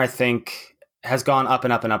Engineer, I think, has gone up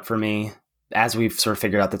and up and up for me as we've sort of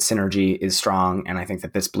figured out that synergy is strong, and I think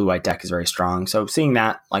that this blue-white deck is very strong. So seeing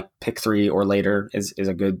that, like, pick 3 or later is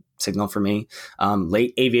a good signal for me.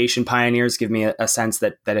 Late Aviation Pioneers give me a sense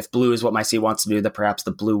that if blue is what my seat wants to do, that perhaps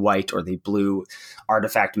the blue-white or the blue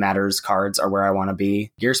Artifact Matters cards are where I want to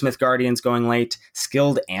be. Gearsmith Guardian's going late.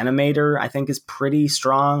 Skilled Animator, I think, is pretty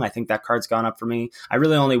strong. I think that card's gone up for me. I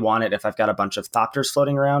really only want it if I've got a bunch of Thopters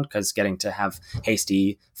floating around, because getting to have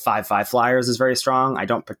hasty 5/5 flyers is very strong. I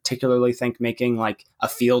don't particularly think making like a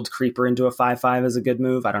field creeper into a 5/5 is a good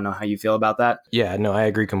move. I don't know how you feel about that. Yeah, no, I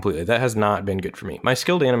agree completely. That has not been good for me. My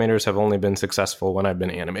Skilled Animators have only been successful when I've been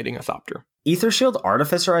animating a Thopter. Ether Shield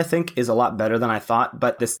Artificer, I think, is a lot better than I thought,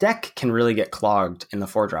 but this deck can really get clogged in the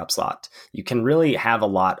 4-drop slot. You can really have a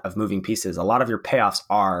lot of moving pieces. A lot of your payoffs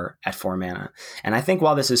are at 4 mana. And I think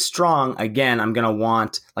while this is strong, again, I'm going to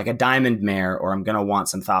want like a Diamond Mare, or I'm going to want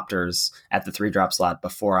some Thopters at the 3-drop slot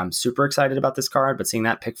before I'm super excited about this card, but seeing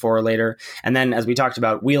that pick 4 later. And then, as we talked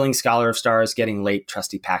about, Wheeling Scholar of Stars, getting late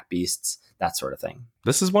Trusty Pack Beasts, that sort of thing.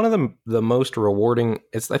 This is one of the most rewarding.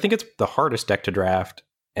 I think it's the hardest deck to draft,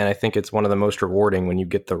 and I think it's one of the most rewarding when you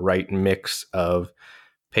get the right mix of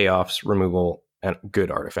payoffs, removal, and good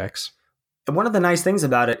artifacts. And one of the nice things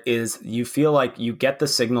about it is you feel like you get the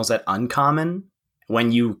signals at uncommon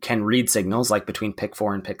when you can read signals, like between pick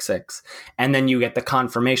 4 and pick 6. And then you get the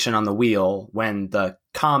confirmation on the wheel when the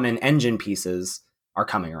common engine pieces are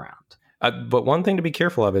coming around. But one thing to be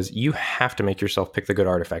careful of is you have to make yourself pick the good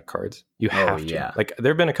artifact cards. You have to. Yeah. Like,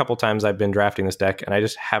 there have been a couple times I've been drafting this deck, and I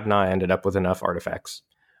just have not ended up with enough artifacts.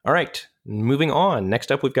 All right, moving on.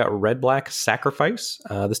 Next up, we've got Red-Black Sacrifice.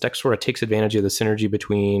 This deck sort of takes advantage of the synergy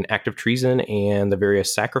between Active Treason and the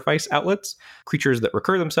various sacrifice outlets. Creatures that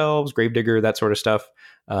recur themselves, Gravedigger, that sort of stuff,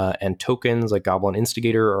 and tokens like Goblin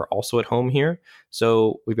Instigator are also at home here.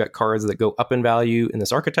 So we've got cards that go up in value in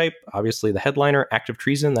this archetype. Obviously, the headliner, Active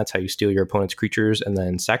Treason, that's how you steal your opponent's creatures and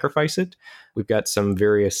then sacrifice it. We've got some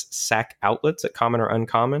various sack outlets at common or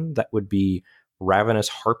uncommon. That would be Ravenous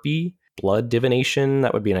Harpy, Blood Divination.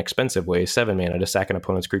 That would be an expensive way, 7 mana to sack an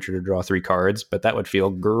opponent's creature to draw 3 cards, but that would feel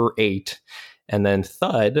great. And then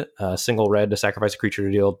Thud, single red to sacrifice a creature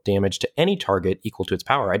to deal damage to any target equal to its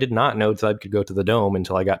power. I did not know Thud could go to the dome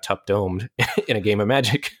until I got Tup domed in a game of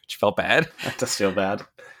Magic, which felt bad. That does feel bad.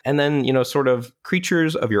 And then, sort of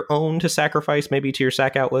creatures of your own to sacrifice, maybe to your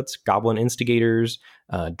sack outlets. Goblin Instigators,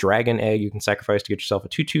 Dragon Egg, you can sacrifice to get yourself a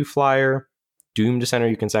 2/2 flyer. Doom Descender,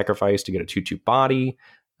 you can sacrifice to get a 2/2 body.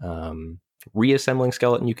 Reassembling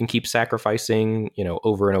Skeleton, you can keep sacrificing,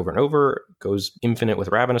 over and over and over. It goes infinite with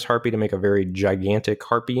Ravenous Harpy to make a very gigantic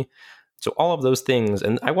Harpy. So all of those things,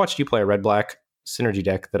 and I watched you play a red-black synergy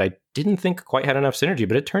deck that I didn't think quite had enough synergy,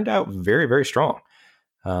 but it turned out very, very strong.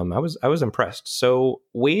 I was impressed. So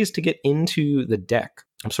ways to get into the deck.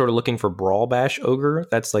 I'm sort of looking for Brawl Bash Ogre.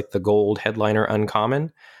 That's like the gold headliner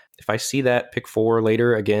uncommon. If I see that pick 4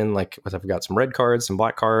 later, again, like I've got some red cards, some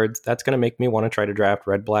black cards, that's going to make me want to try to draft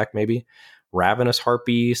red-black maybe. Ravenous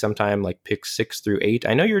Harpy, sometime like pick 6 through 8.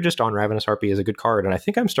 I know you're just on Ravenous Harpy as a good card, and I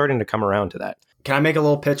think I'm starting to come around to that. Can I make a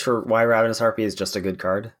little pitch for why Ravenous Harpy is just a good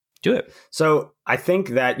card? Do it. So I think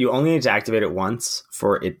that you only need to activate it once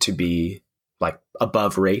for it to be like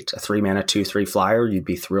above rate, a 3 mana 2/3 flyer you'd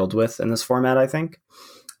be thrilled with in this format, I think.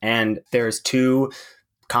 And there's 2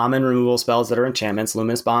 common removal spells that are enchantments,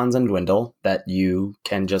 Luminous Bonds and Dwindle, that you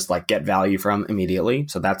can just like get value from immediately.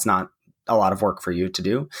 So that's not a lot of work for you to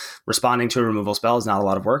do. Responding to a removal spell is not a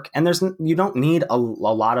lot of work. And you don't need a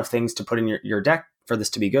lot of things to put in your deck for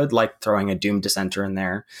this to be good, like throwing a Doom Dissenter in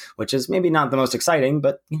there, which is maybe not the most exciting,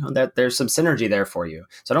 but that there's some synergy there for you.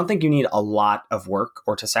 So I don't think you need a lot of work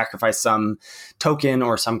or to sacrifice some token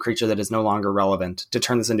or some creature that is no longer relevant to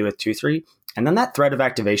turn this into a 2/3. And then that threat of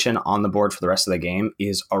activation on the board for the rest of the game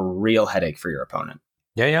is a real headache for your opponent.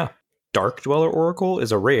 Yeah. Dark Dweller Oracle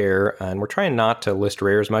is a rare, and we're trying not to list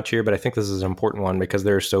rares much here, but I think this is an important one because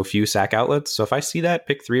there are so few sack outlets. So if I see that,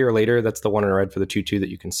 pick 3 or later, that's the one in red for the 2/2 that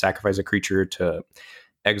you can sacrifice a creature to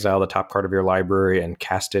exile the top card of your library and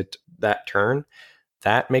cast it that turn.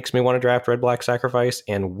 That makes me want to draft red-black sacrifice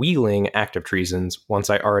and wheeling active treasons once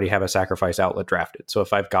I already have a sacrifice outlet drafted. So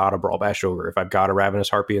if I've got a Brawlbash Ogre, if I've got a Ravenous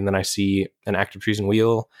Harpy, and then I see an active treason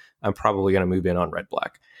wheel, I'm probably going to move in on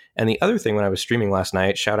red-black. And the other thing when I was streaming last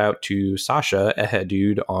night, shout out to Sasha, a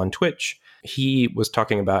dude on Twitch. He was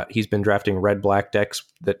talking about he's been drafting red-black decks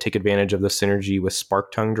that take advantage of the synergy with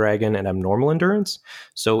Spark-Tongue Dragon and Abnormal Endurance.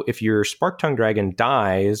 So if your Spark-Tongue Dragon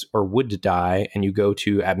dies or would die and you go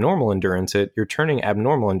to Abnormal Endurance it, you're turning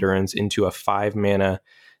Abnormal Endurance into a 5-mana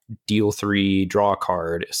deal 3 draw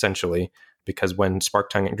card, essentially. Because when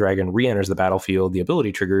Spark-Tongue Dragon re-enters the battlefield, the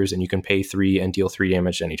ability triggers and you can pay 3 and deal 3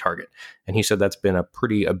 damage to any target. And he said that's been a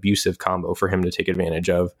pretty abusive combo for him to take advantage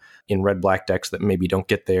of in red-black decks that maybe don't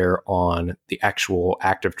get there on the actual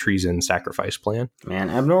active treason sacrifice plan. Man,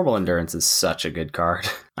 Abnormal Endurance is such a good card.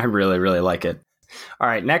 I really, really like it. All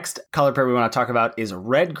right, next color pair we want to talk about is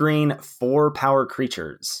red-green 4-power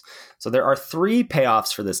creatures. So there are 3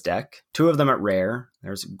 payoffs for this deck, 2 of them at rare.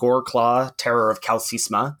 There's Goreclaw, Terror of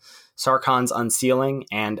Calcisma, Sarkhan's Unsealing,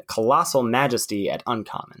 and Colossal Majesty at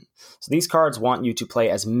uncommon. So these cards want you to play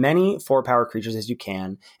as many 4-power creatures as you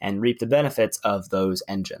can and reap the benefits of those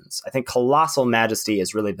engines. I think Colossal Majesty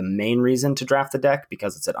is really the main reason to draft the deck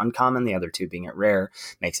because it's at uncommon, the other 2 being at rare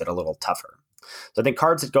makes it a little tougher. So I think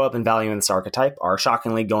cards that go up in value in this archetype are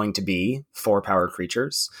shockingly going to be 4-power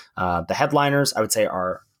creatures. The headliners, I would say,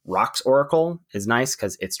 are Rock's Oracle is nice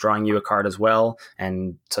because it's drawing you a card as well,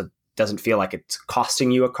 and so doesn't feel like it's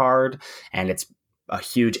costing you a card, and it's a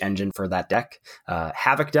huge engine for that deck.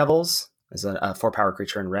 Havoc Devils is a 4-power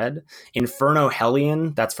creature in red. Inferno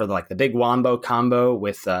Hellion, that's for the big Wombo combo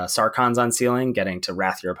with Sarkhan's Unsealing, getting to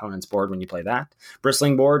wrath your opponent's board when you play that.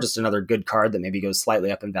 Bristling Boar, just another good card that maybe goes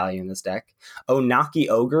slightly up in value in this deck. Onaki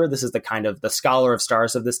Ogre, this is the kind of the Scholar of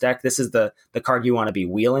Stars of this deck. This is the card you want to be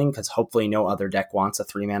wheeling because hopefully no other deck wants a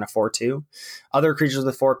 3-mana 4/2. Other creatures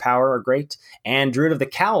with 4 power are great. And Druid of the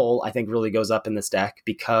Cowl, I think, really goes up in this deck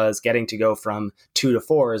because getting to go from 2 to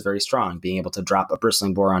 4 is very strong. Being able to drop a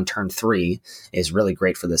Bristling Boar on turn 3 is really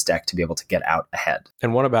great for this deck to be able to get out ahead.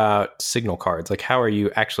 And what about signal cards? How are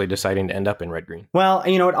you actually deciding to end up in red-green? Well,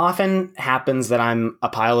 it often happens that I'm a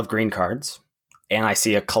pile of green cards and I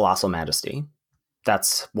see a Colossal Majesty.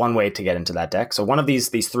 That's one way to get into that deck. So one of these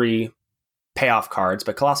 3 payoff cards,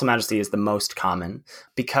 but Colossal Majesty is the most common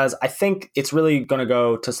because I think it's really going to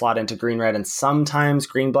go to slot into green-red and sometimes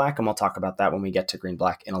green-black, and we'll talk about that when we get to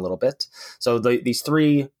green-black in a little bit. So these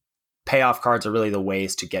 3 payoff cards are really the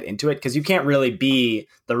ways to get into it because you can't really be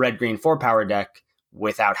the red-green 4-power deck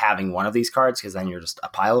without having one of these cards because then you're just a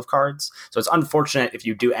pile of cards. So it's unfortunate if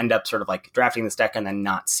you do end up sort of drafting this deck and then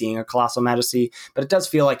not seeing a Colossal Majesty, but it does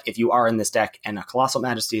feel like if you are in this deck and a Colossal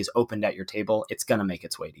Majesty is opened at your table, it's going to make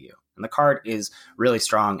its way to you. And the card is really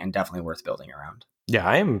strong and definitely worth building around. Yeah,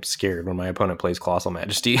 I am scared when my opponent plays Colossal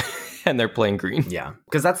Majesty and they're playing green. Yeah,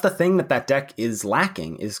 because that's the thing that deck is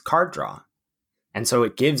lacking is card draw. And so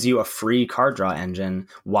it gives you a free card draw engine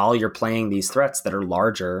while you're playing these threats that are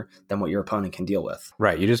larger than what your opponent can deal with.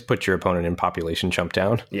 Right. You just put your opponent in population chump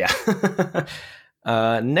down. Yeah.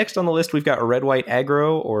 Next on the list, we've got a red-white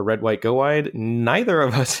aggro or red-white go wide. Neither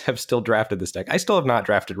of us have still drafted this deck. I still have not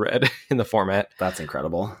drafted red in the format. That's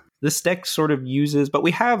incredible. This deck sort of uses, but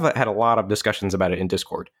we have had a lot of discussions about it in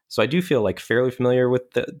Discord. So I do feel fairly familiar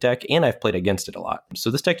with the deck, and I've played against it a lot.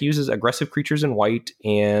 So this deck uses aggressive creatures in white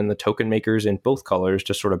and the token makers in both colors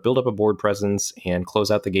to sort of build up a board presence and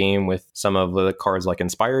close out the game with some of the cards like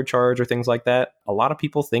Inspired Charge or things like that. A lot of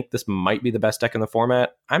people think this might be the best deck in the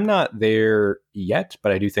format. I'm not there yet,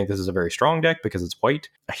 but I do think this is a very strong deck because it's white.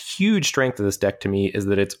 A huge strength of this deck to me is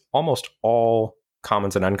that it's almost all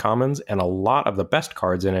commons and uncommons, and a lot of the best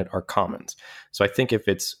cards in it are commons. So I think if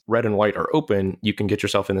it's red and white are open, you can get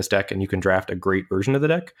yourself in this deck and you can draft a great version of the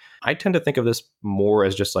deck. I tend to think of this more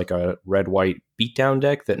as just a red-white beatdown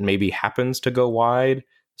deck that maybe happens to go wide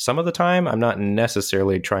some of the time. I'm not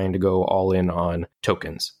necessarily trying to go all in on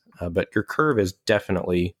tokens, but your curve is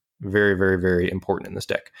definitely very, very, very important in this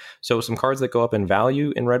deck. So some cards that go up in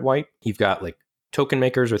value in red-white, you've got token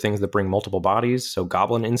makers or things that bring multiple bodies. So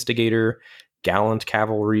Goblin Instigator, Gallant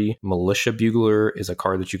Cavalry, Militia Bugler is a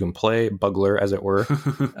card that you can play, Bugler as it were.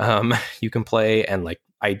 You can play and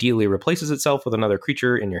ideally replaces itself with another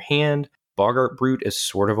creature in your hand. Boggart Brute is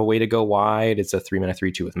sort of a way to go wide. It's a 3-mana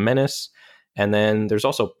 3/2 with Menace. And then there's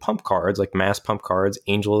also pump cards, like mass pump cards.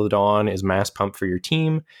 Angel of the Dawn is mass pump for your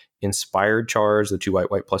team. Inspired Charge, the 2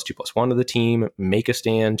 white, white, +2/+1 to the team. Make a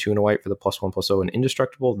Stand, 2 and a white for the +1/+0 and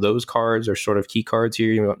Indestructible. Those cards are sort of key cards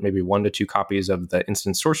here. You want maybe 1 to 2 copies of the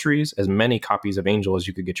instant sorceries, as many copies of Angel as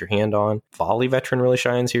you could get your hand on. Volley Veteran really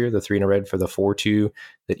shines here, the 3 and a red for the 4/2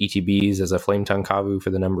 that ETBs as a Flame Tongue Kavu for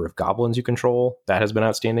the number of goblins you control. That has been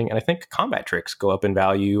outstanding. And I think Combat Tricks go up in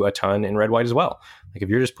value a ton in red-white as well. Like if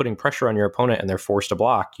you're just putting pressure on your opponent and they're forced to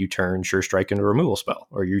block, you turn Sure Strike into a removal spell,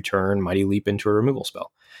 or you turn Mighty Leap into a removal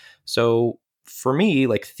spell. So for me,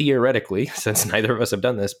 like theoretically, since neither of us have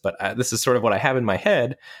done this, but this is sort of what I have in my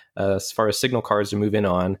head as far as signal cards to move in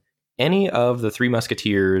on, any of the 3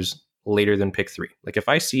 Musketeers later than pick 3. Like if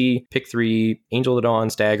I see pick 3, Angel of the Dawn,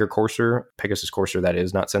 Stag, or Courser, Pegasus Courser that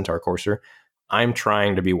is, not Centaur Courser, I'm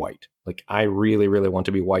trying to be white. Like I really, really want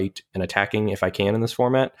to be white and attacking if I can in this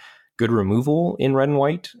format. Good removal in red and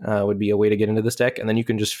white would be a way to get into this deck. And then you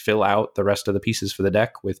can just fill out the rest of the pieces for the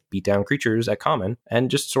deck with beatdown creatures at common. And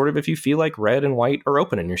just sort of if you feel like red and white are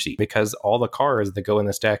open in your seat, because all the cards that go in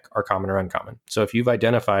this deck are common or uncommon. So if you've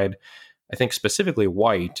identified, I think specifically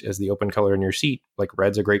white as the open color in your seat, like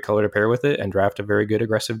red's a great color to pair with it and draft a very good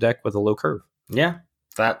aggressive deck with a low curve. Yeah,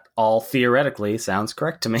 that all theoretically sounds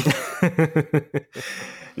correct to me.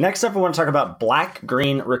 Next up, I want to talk about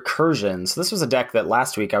black-green recursion. So this was a deck that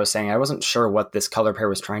last week I was saying I wasn't sure what this color pair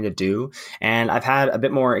was trying to do. And I've had a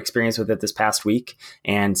bit more experience with it this past week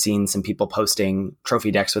and seen some people posting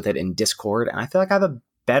trophy decks with it in Discord. And I feel like I have a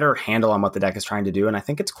better handle on what the deck is trying to do, and I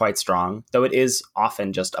think it's quite strong, though it is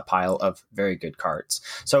often just a pile of very good cards.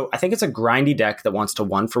 So I think it's a grindy deck that wants to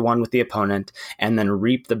 1-for-1 with the opponent and then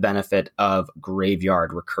reap the benefit of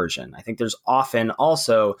graveyard recursion. I think there's often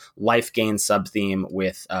also life gain sub-theme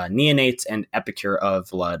with Neonates and Epicure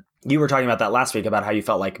of Blood. You were talking about that last week about how you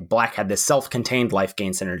felt like black had this self-contained life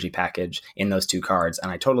gain synergy package in those 2 cards.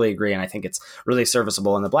 And I totally agree. And I think it's really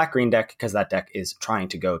serviceable in the black-green deck because that deck is trying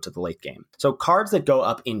to go to the late game. So cards that go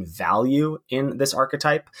up in value in this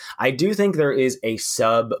archetype, I do think there is a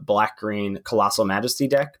sub black-green Colossal Majesty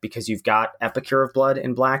deck because you've got Epicure of Blood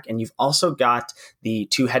in black and you've also got the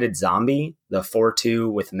 2-headed zombie, the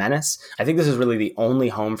 4/2 with Menace. I think this is really the only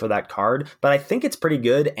home for that card, but I think it's pretty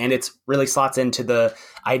good and it's really slots into the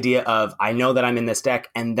idea of I know that I'm in this deck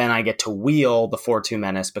and then I get to wheel the 4/2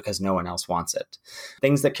 Menace because no one else wants it.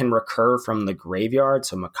 Things that can recur from the graveyard.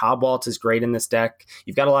 So Macabre Waltz is great in this deck.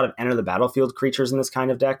 You've got a lot of enter the battlefield creatures in this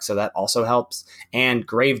kind of deck, so that also helps. And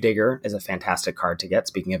Gravedigger is a fantastic card to get,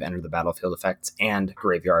 speaking of enter the battlefield effects and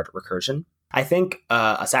graveyard recursion. I think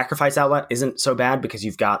a sacrifice outlet isn't so bad because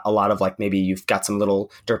you've got a lot of like maybe you've got some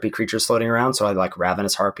little derpy creatures floating around. So I like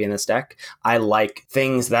Ravenous Harpy in this deck. I like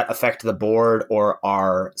things that affect the board or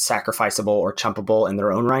are sacrificable or chumpable in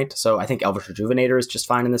their own right. So I think Elvish Rejuvenator is just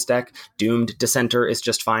fine in this deck. Doomed Dissenter is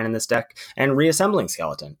just fine in this deck. And Reassembling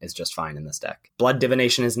Skeleton is just fine in this deck. Blood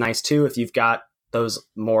Divination is nice too if you've got those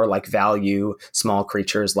more like value small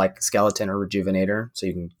creatures like Skeleton or Rejuvenator. So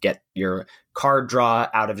you can get your card draw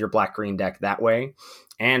out of your black-green deck that way.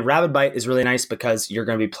 And Rabid Bite is really nice because you're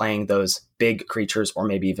going to be playing those big creatures or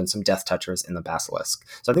maybe even some Death Touchers in the Basilisk.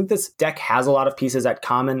 So I think this deck has a lot of pieces at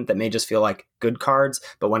common that may just feel like good cards,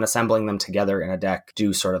 but when assembling them together in a deck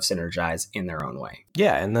do sort of synergize in their own way.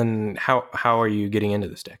 Yeah, and then how are you getting into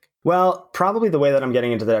this deck? Well, probably the way that I'm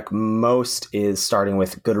getting into the deck most is starting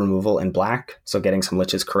with good removal in black. So getting some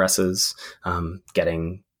Lich's Caresses,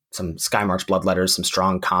 getting some Skymarch Bloodletters, some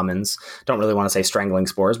strong commons. Don't really want to say Strangling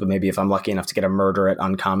Spores, but maybe if I'm lucky enough to get a Murder at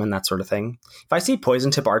uncommon, that sort of thing. If I see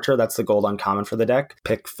Poison Tip Archer, that's the gold uncommon for the deck.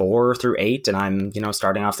 Pick 4 through 8, and I'm,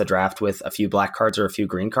 starting off the draft with a few black cards or a few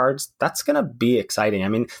green cards. That's going to be exciting. I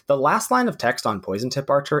mean, the last line of text on Poison Tip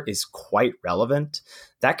Archer is quite relevant.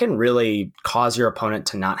 That can really cause your opponent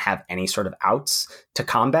to not have any sort of outs to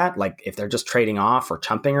combat. Like if they're just trading off or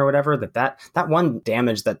chumping or whatever, that one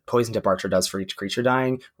damage that Poison Tip Archer does for each creature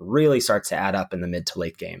dying really starts to add up in the mid to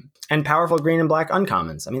late game. And powerful green and black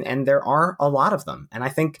uncommons. I mean, and there are a lot of them. And I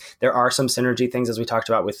think there are some synergy things, as we talked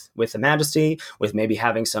about with the Majesty, with maybe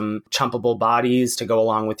having some chumpable bodies to go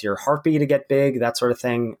along with your Harpy to get big, that sort of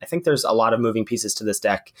thing. I think there's a lot of moving pieces to this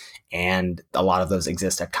deck, and a lot of those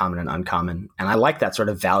exist at common and uncommon. And I like that sort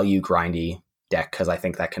of value grindy deck because I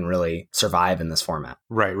think that can really survive in this format.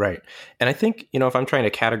 Right. And I think, if I'm trying to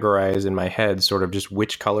categorize in my head sort of just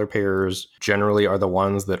which color pairs generally are the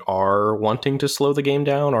ones that are wanting to slow the game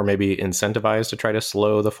down or maybe incentivized to try to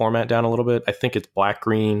slow the format down a little bit, I think it's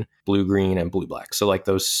black-green, blue-green, and blue-black. So like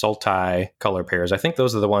those Sultai color pairs, I think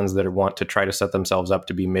those are the ones that want to try to set themselves up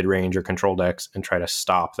to be mid-range or control decks and try to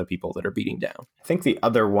stop the people that are beating down. I think the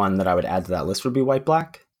other one that I would add to that list would be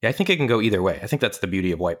white-black. Yeah, I think it can go either way. I think that's the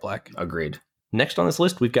beauty of white-black. Agreed. Next on this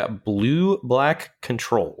list, we've got blue-black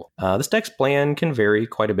control. This deck's plan can vary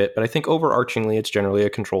quite a bit, but I think overarchingly, it's generally a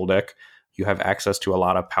control deck. You have access to a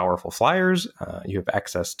lot of powerful flyers. You have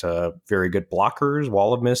access to very good blockers.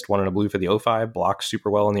 Wall of Mist, 1 and a blue for the O5, blocks super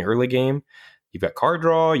well in the early game. You've got card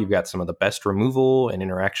draw. You've got some of the best removal and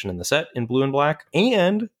interaction in the set in blue and black.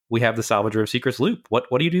 And we have the Salvager of Secrets loop. What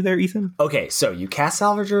do you do there, Ethan? Okay, so you cast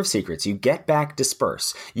Salvager of Secrets. You get back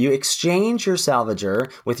Disperse. You exchange your Salvager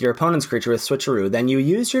with your opponent's creature with Switcheroo. Then you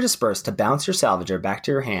use your Disperse to bounce your Salvager back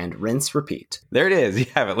to your hand. Rinse, repeat. There it is. You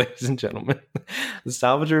have it, ladies and gentlemen. The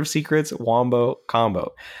Salvager of Secrets Wombo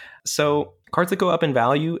combo. So cards that go up in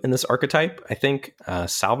value in this archetype, I think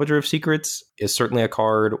Salvager of Secrets is certainly a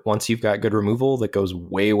card, once you've got good removal, that goes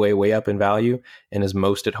way, way, way up in value and is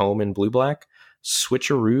most at home in blue-black.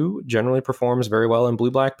 Switcheroo generally performs very well in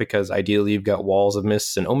blue-black because ideally you've got Walls of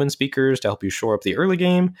Mists and Omen Speakers to help you shore up the early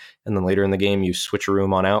game, and then later in the game you switcheroo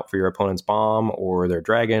them on out for your opponent's bomb or their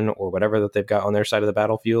dragon or whatever that they've got on their side of the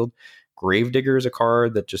battlefield. Gravedigger is a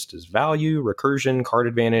card that just is value, recursion, card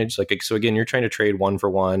advantage. So again, you're trying to trade 1 for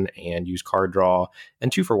 1 and use card draw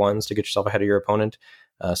and 2 for 1s to get yourself ahead of your opponent.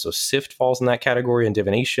 So Sift falls in that category, and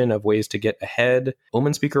Divination of ways to get ahead.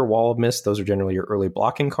 Omen Speaker, Wall of Mist, those are generally your early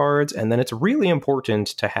blocking cards. And then it's really important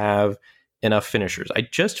to have enough finishers. I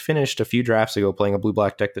just finished a few drafts ago playing a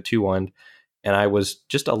blue-black deck that 2-1'd, and I was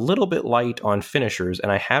just a little bit light on finishers,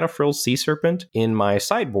 and I had a Frilled Sea Serpent in my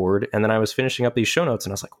sideboard, and then I was finishing up these show notes,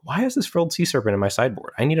 and I was like, why is this Frilled Sea Serpent in my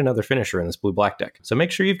sideboard? I need another finisher in this blue-black deck. So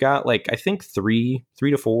make sure you've got, I think 3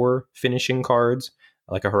 to 4 finishing cards,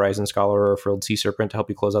 like a Horizon Scholar or a Frilled Sea Serpent to help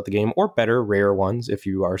you close out the game, or better, rare ones if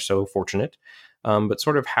you are so fortunate. But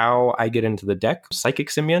sort of how I get into the deck, Psychic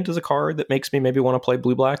Symbiont is a card that makes me maybe want to play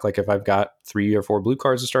blue-black. Like if I've got 3 or 4 blue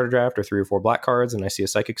cards to start a draft or 3 or 4 black cards and I see a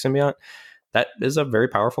Psychic Symbiont, that is a very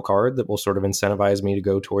powerful card that will sort of incentivize me to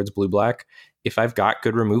go towards blue-black. If I've got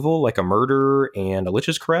good removal, like a Murder and a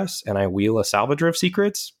Lich's Caress, and I wheel a Salvager of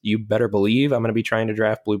Secrets, you better believe I'm going to be trying to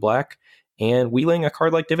draft blue-black and wheeling a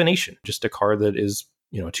card like Divination, just a card that is,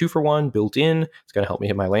 2 for 1 built in. It's going to help me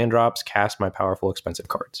hit my land drops, cast my powerful, expensive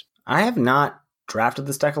cards. I have not drafted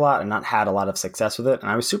this deck a lot and not had a lot of success with it. And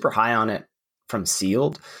I was super high on it from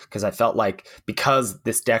Sealed because I felt like because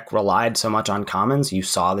this deck relied so much on commons, you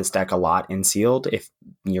saw this deck a lot in Sealed if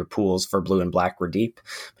your pools for blue and black were deep.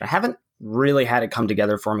 But I haven't really had it come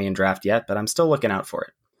together for me in draft yet, but I'm still looking out for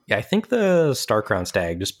it. Yeah, I think the Starcrown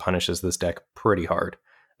Stag just punishes this deck pretty hard.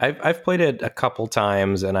 I've played it a couple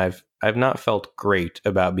times, and I've not felt great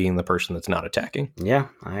about being the person that's not attacking. Yeah,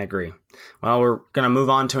 I agree. Well, we're going to move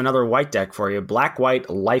on to another white deck for you. Black-White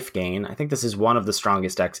Life Gain. I think this is one of the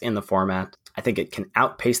strongest decks in the format. I think it can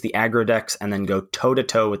outpace the aggro decks and then go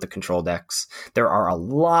toe-to-toe with the control decks. There are a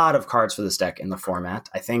lot of cards for this deck in the format.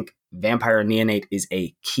 I think Vampire Neonate is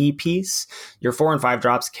a key piece. Your 4 and 5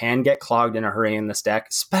 drops can get clogged in a hurry in this deck,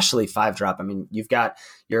 especially 5 drop. I mean, you've got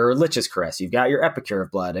your Lich's Caress, you've got your Epicure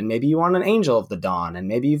of Blood, and maybe you want an Angel of the Dawn, and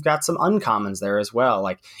maybe you've got some uncommons there as well.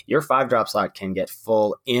 Like, your 5 drop slot can get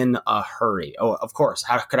full in a hurry. Oh, of course,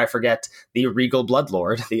 how could I forget the Regal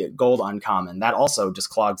Bloodlord, the gold uncommon? That also just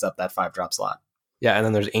clogs up that 5 drop slot. Yeah, and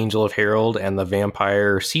then there's Angel of Herald and the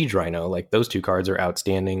Vampire Siege Rhino. Like, those 2 cards are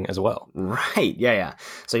outstanding as well. Right, yeah.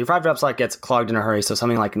 So your 5 drop slot gets clogged in a hurry, so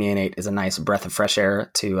something like Neonate is a nice breath of fresh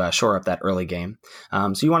air to shore up that early game.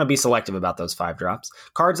 So you want to be selective about those 5 drops.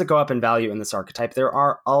 Cards that go up in value in this archetype, there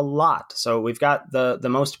are a lot. So we've got the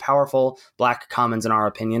most powerful black commons in our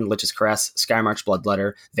opinion: Lich's Caress, Skymarch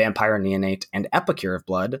Bloodletter, Vampire Neonate, and Epicure of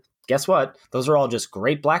Blood. Guess what? Those are all just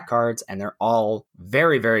great black cards, and they're all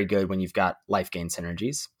very, very good when you've got life gain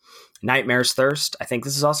synergies. Nightmare's Thirst. I think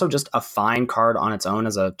this is also just a fine card on its own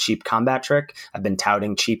as a cheap combat trick. I've been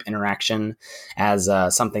touting cheap interaction as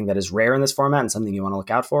something that is rare in this format and something you want to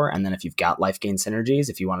look out for. And then if you've got life gain synergies,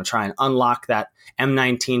 if you want to try and unlock that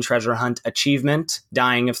M19 treasure hunt achievement,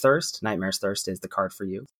 Dying of Thirst, Nightmare's Thirst is the card for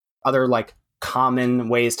you. Other common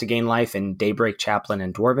ways to gain life in Daybreak Chaplain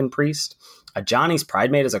and Dwarven Priest. A Johnny's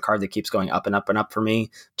Pridemate is a card that keeps going up and up and up for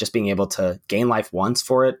me. Just being able to gain life once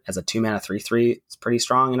for it as a 2-mana 3/3 is pretty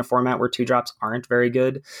strong in a format where 2 drops aren't very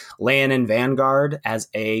good. Leonin Vanguard as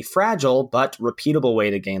a fragile but repeatable way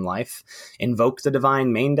to gain life. Invoke the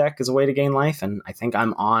Divine main deck is a way to gain life, and I think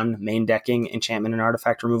I'm on main decking enchantment and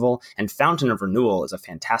artifact removal. And Fountain of Renewal is a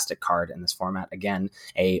fantastic card in this format. Again,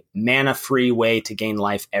 a mana-free way to gain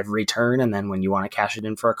life every turn, and then when you want to cash it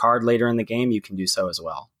in for a card later in the game, you can do so as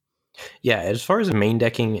well. Yeah, as far as main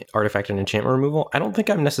decking artifact and enchantment removal, I don't think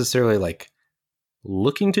I'm necessarily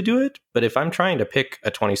looking to do it, but if I'm trying to pick a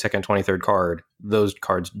 22nd, 23rd card, those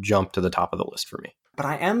cards jump to the top of the list for me. But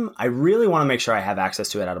I really want to make sure I have access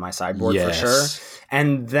to it out of my sideboard for sure.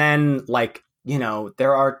 And then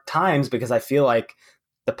there are times, because I feel like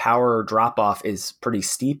the power drop off is pretty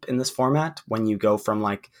steep in this format when you go from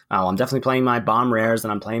like, oh, I'm definitely playing my bomb rares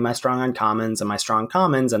and I'm playing my strong uncommons and my strong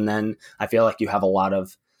commons. And then I feel like you have a lot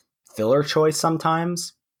of filler choice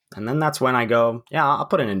sometimes. And then that's when I go, yeah, I'll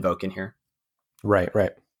put an invoke in here. Right.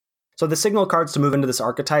 So the signal cards to move into this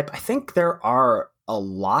archetype, I think there are a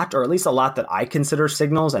lot, or at least a lot that I consider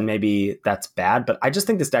signals, and maybe that's bad, but I just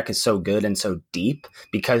think this deck is so good and so deep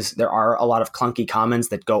because there are a lot of clunky commons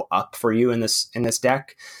that go up for you in this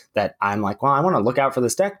deck that I'm like, well, I want to look out for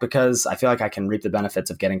this deck because I feel like I can reap the benefits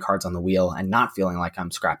of getting cards on the wheel and not feeling like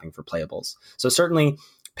I'm scrapping for playables. So certainly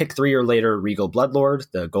pick 3 or later Regal Bloodlord,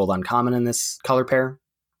 the gold uncommon in this color pair.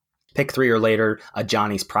 Pick 3 or later, a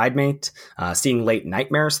Johnny's Pridemate. Seeing late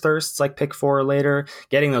Nightmare's Thirsts, like pick 4 or later.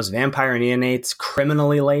 Getting those Vampire Neonates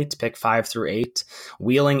criminally late, pick 5 through 8.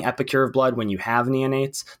 Wheeling Epicure of Blood when you have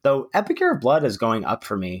Neonates. Though Epicure of Blood is going up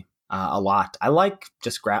for me a lot. I like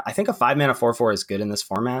just I think a 5-mana 4/4 is good in this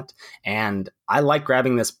format. And I like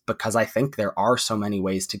grabbing this because I think there are so many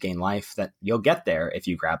ways to gain life that you'll get there if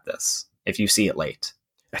you grab this, if you see it late.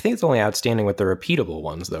 I think it's only outstanding with the repeatable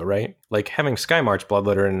ones, though, right? Like having Skymarch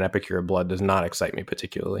Bloodletter and an Epicure of Blood does not excite me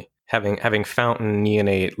particularly. Having Fountain,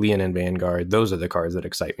 Neonate, Leonin Vanguard, those are the cards that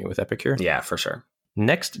excite me with Epicure. Yeah, for sure.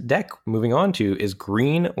 Next deck, moving on to, is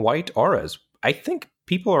green-white auras. I think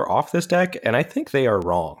people are off this deck, and I think they are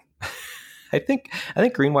wrong. I think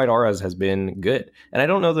green-white auras has been good. And I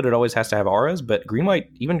don't know that it always has to have auras, but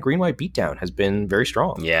even green-white beatdown has been very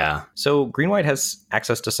strong. Yeah. So green-white has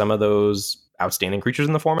access to some of those outstanding creatures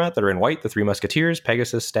in the format that are in white, the 3 Musketeers,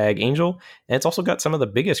 Pegasus, Stag, Angel, and it's also got some of the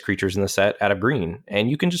biggest creatures in the set out of green,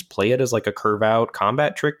 and you can just play it as like a curve-out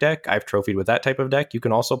combat trick deck. I've trophied with that type of deck. You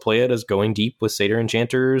can also play it as going deep with Satyr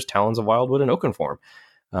Enchanters, Talons of Wildwood, and Oakenform.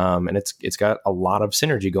 And it's got a lot of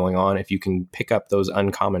synergy going on if you can pick up those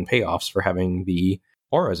uncommon payoffs for having the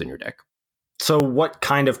auras in your deck. So what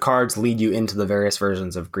kind of cards lead you into the various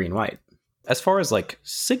versions of green-white? As far as like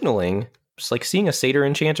signaling, just like seeing a Satyr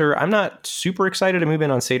Enchanter, I'm not super excited to move in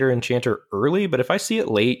on Satyr Enchanter early, but if I see it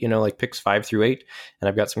late, like picks 5 through 8, and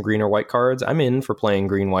I've got some green or white cards, I'm in for playing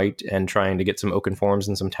green-white and trying to get some Oakenforms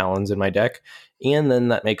and some Talons in my deck. And then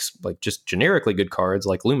that makes like just generically good cards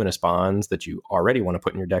like Luminous Bonds that you already want to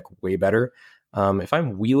put in your deck way better. If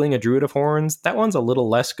I'm wheeling a Druid of Horns, that one's a little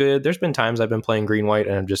less good. There's been times I've been playing green-white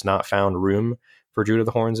and I've just not found room for Druid of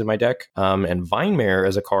the Horns in my deck. And Vinemare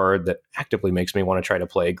is a card that actively makes me want to try to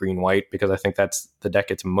play green-white because I think that's the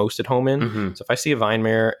deck it's most at home in. Mm-hmm. So if I see a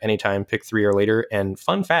Vinemare anytime, pick 3 or later. And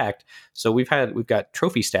fun fact, so we've got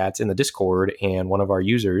trophy stats in the Discord, and one of our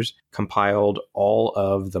users compiled all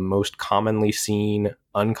of the most commonly seen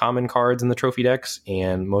uncommon cards in the trophy decks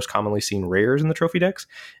and most commonly seen rares in the trophy decks.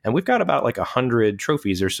 And we've got about like 100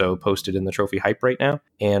 trophies or so posted in the trophy hype right now.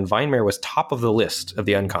 And Vinemare was top of the list of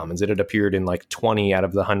the uncommons. It had appeared in like 20 out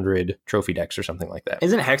of the 100 trophy decks or something like that.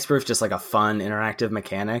 Isn't Hexproof just like a fun interactive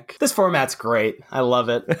mechanic? This format's great. I love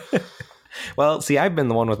it. Well, see, I've been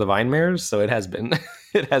the one with the Vinemares, so it has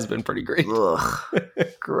been pretty great. Ugh,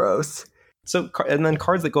 gross. So, and then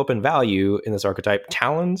cards that go up in value in this archetype,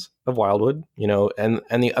 Talons of Wildwood, and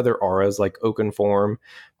the other auras like Oakenform,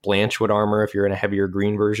 Blanchwood Armor if you're in a heavier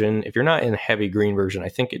green version. If you're not in a heavy green version, I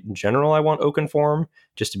think in general I want Oakenform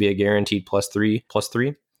just to be a guaranteed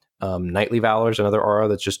 +3/+3. Knightly Valor is another aura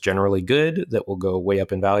that's just generally good that will go way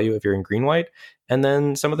up in value if you're in green-white. And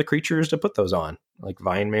then some of the creatures to put those on, like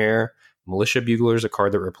Vinemare. Militia Bugler is a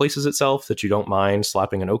card that replaces itself that you don't mind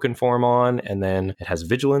slapping an Oakenform on, and then it has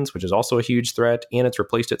Vigilance, which is also a huge threat, and it's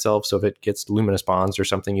replaced itself, so if it gets Luminous Bonds or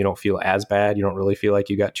something, you don't feel as bad. You don't really feel like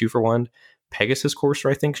you got 2 for 1. Pegasus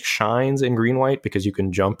Courser, I think, shines in green-white because you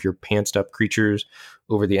can jump your pantsed-up creatures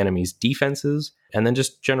over the enemy's defenses. And then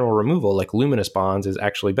just general removal, like Luminous Bonds, is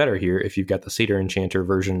actually better here if you've got the Satyr Enchanter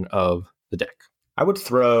version of the deck. I would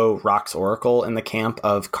throw Rock's Oracle in the camp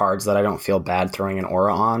of cards that I don't feel bad throwing an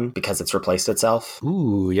aura on because it's replaced itself.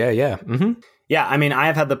 Ooh, yeah. Mm-hmm. Yeah, I mean, I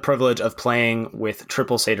have had the privilege of playing with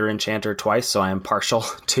triple Satyr Enchanter twice, so I am partial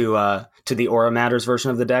to the Aura Matters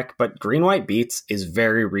version of the deck, but green-white beats is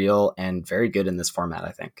very real and very good in this format,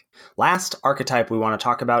 I think. Last archetype we want to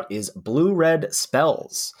talk about is blue-red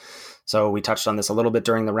spells. So we touched on this a little bit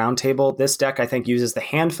during the roundtable. This deck, I think, uses the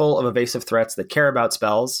handful of evasive threats that care about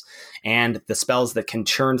spells and the spells that can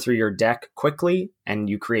churn through your deck quickly, and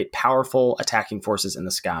you create powerful attacking forces in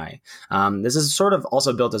the sky. This is sort of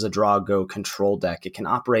also built as a draw-go control deck. It can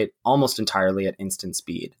operate almost entirely at instant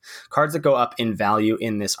speed. Cards that go up in value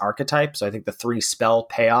in this archetype, so I think the 3 spell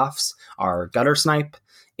payoffs are Gutter Snipe,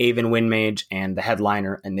 Aven Windmage, and the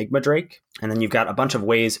headliner Enigma Drake. And then you've got a bunch of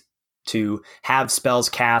ways to have spells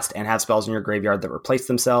cast and have spells in your graveyard that replace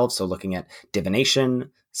themselves. So looking at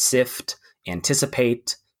Divination, Sift,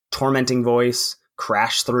 Anticipate, Tormenting Voice,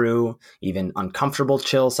 Crash Through, even Uncomfortable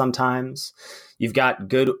Chill sometimes. You've got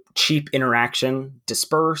good cheap interaction,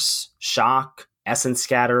 Disperse, Shock, Essence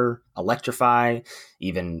Scatter, Electrify,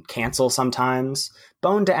 even Cancel sometimes.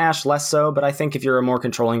 Bone to Ash less so, but I think if you're a more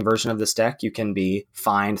controlling version of this deck, you can be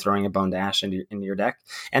fine throwing a Bone to Ash into your deck.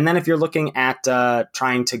 And then if you're looking at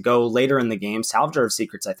trying to go later in the game, Salvager of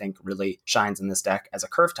Secrets, I think, really shines in this deck as a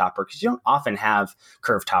curve topper, because you don't often have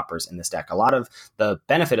curve toppers in this deck. A lot of the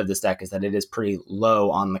benefit of this deck is that it is pretty low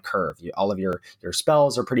on the curve. All of your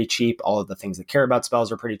spells are pretty cheap. All of the things that care about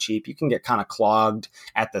spells are pretty cheap. You can get kind of clogged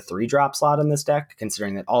at the 3-drop slot in this deck,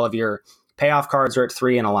 considering that all of your payoff cards are at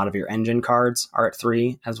 3 and a lot of your engine cards are at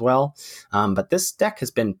 3 as well. But this deck has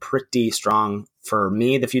been pretty strong for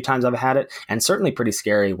me the few times I've had it, and certainly pretty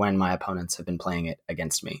scary when my opponents have been playing it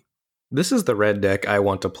against me. This is the red deck I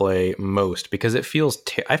want to play most because it feels,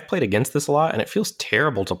 I've played against this a lot and it feels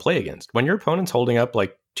terrible to play against. When your opponent's holding up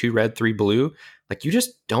like 2 red, 3 blue, like you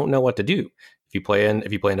just don't know what to do. If you play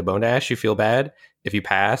into Bone Dash, you feel bad. If you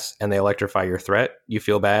pass and they electrify your threat, you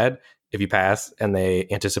feel bad. If you pass and they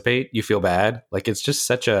anticipate, you feel bad. Like it's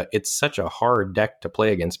such a hard deck to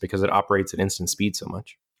play against because it operates at instant speed so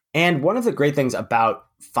much. And one of the great things about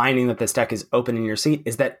finding that this deck is open in your seat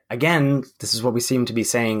is that, again, this is what we seem to be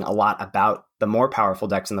saying a lot about the more powerful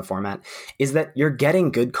decks in the format, is that you're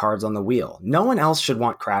getting good cards on the wheel. No one else should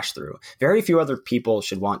want Crash Through. Very few other people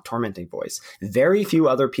should want Tormenting Voice. Very few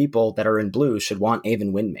other people that are in blue should want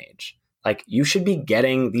Aven Windmage. Like, you should be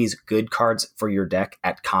getting these good cards for your deck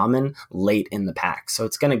at common late in the pack. So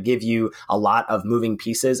it's going to give you a lot of moving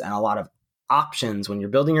pieces and a lot of options when you're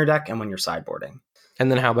building your deck and when you're sideboarding.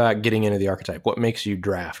 And then how about getting into the archetype? What makes you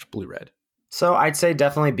draft blue-red? So I'd say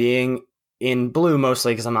definitely being in blue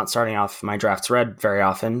mostly, because I'm not starting off my drafts red very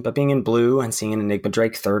often, but being in blue and seeing an Enigma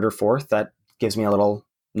Drake 3rd or 4th, that gives me a little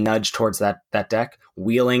nudge towards that deck.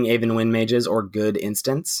 Wheeling Aven Windmages or good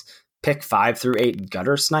instants. Pick 5 through 8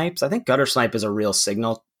 Gutter Snipes. I think Gutter Snipe is a real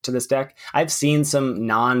signal to this deck. I've seen some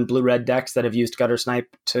non-blue-red decks that have used Gutter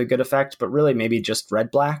Snipe to good effect, but really maybe just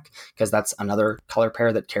red-black, because that's another color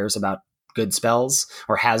pair that cares about good spells,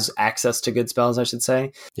 or has access to good spells, I should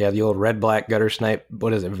say. Yeah, the old red-black Gutter Snipe.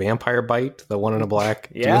 What is it? Vampire Bite? The 1 in a black?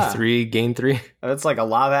 Yeah. Do 3, gain 3? That's like a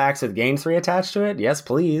Lava Axe with gain 3 attached to it? Yes,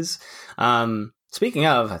 please. Speaking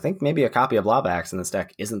of, I think maybe a copy of Lava Axe in this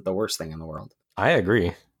deck isn't the worst thing in the world. I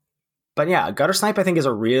agree. But yeah, Gutter Snipe, I think, is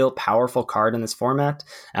a real powerful card in this format,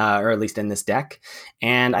 or at least in this deck.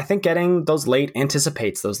 And I think getting those late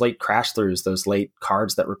anticipates, those late crash throughs, those late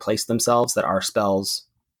cards that replace themselves, that are spells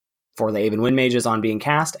for the Aven Windmages on being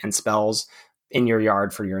cast, and spells in your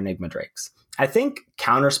yard for your Enigma Drakes. I think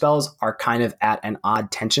counter spells are kind of at an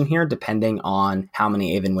odd tension here, depending on how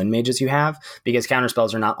many Aven Windmages you have, because counter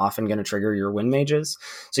spells are not often going to trigger your Windmages.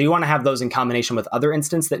 So you want to have those in combination with other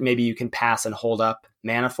instants that maybe you can pass and hold up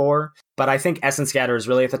mana for. But I think Essence Scatter is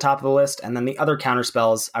really at the top of the list, and then the other counter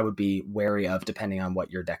spells I would be wary of depending on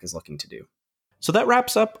what your deck is looking to do. So that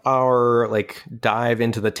wraps up our dive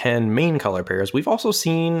into the 10 main color pairs. We've also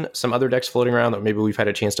seen some other decks floating around that maybe we've had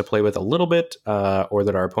a chance to play with a little bit, or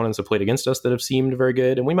that our opponents have played against us that have seemed very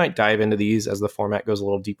good. And we might dive into these as the format goes a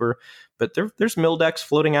little deeper. But there's mill decks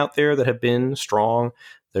floating out there that have been strong.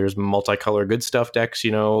 There's multicolor good stuff decks,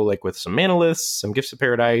 with some Manaliths, some Gifts of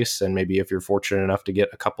Paradise, and maybe if you're fortunate enough to get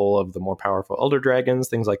a couple of the more powerful Elder Dragons,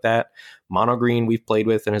 things like that. Mono green we've played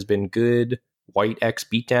with and has been good. White X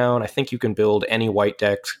beatdown. I think you can build any white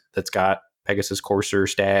deck that's got Pegasus, Courser,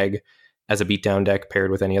 Stag as a beatdown deck paired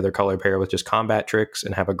with any other color pair with just combat tricks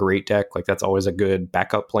and have a great deck. That's always a good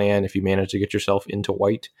backup plan if you manage to get yourself into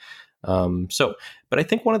white. But I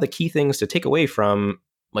think one of the key things to take away from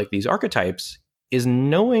these archetypes is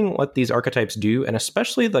knowing what these archetypes do, and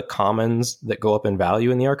especially the commons that go up in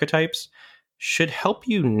value in the archetypes should help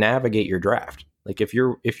you navigate your draft. If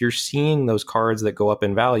you're seeing those cards that go up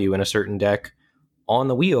in value in a certain deck on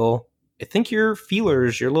the wheel, I think your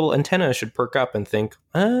feelers, your little antenna should perk up and think,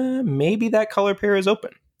 maybe that color pair is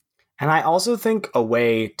open. And I also think a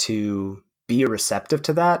way to be receptive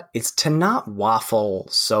to that is to not waffle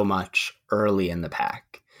so much early in the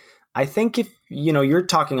pack. I think if you're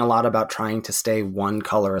talking a lot about trying to stay one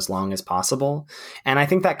color as long as possible. And I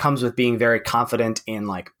think that comes with being very confident in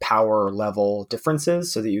like power level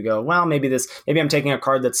differences, so that you go, well, maybe I'm taking a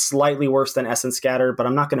card that's slightly worse than Essence Scatter, but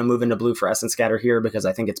I'm not going to move into blue for Essence Scatter here because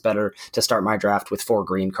I think it's better to start my draft with 4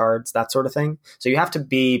 green cards, that sort of thing. So you have to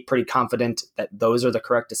be pretty confident that those are the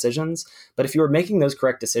correct decisions. But if you are making those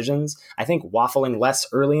correct decisions, I think waffling less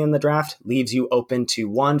early in the draft leaves you open to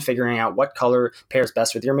one, figuring out what color pairs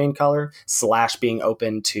best with your main color, / being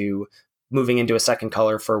open to moving into a second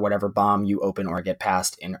color for whatever bomb you open or get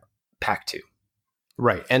past in pack 2.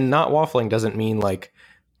 Right. And not waffling doesn't mean like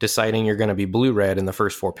deciding you're going to be blue-red in the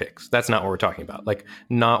first 4 picks. That's not what we're talking about. Like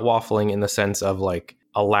not waffling in the sense of like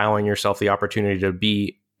allowing yourself the opportunity to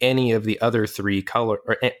be any of the other 3 color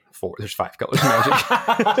or 4, there's 5 colors magic.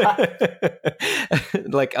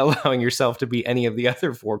 Like allowing yourself to be any of the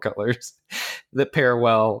other 4 colors that pair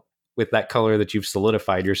well with that color that you've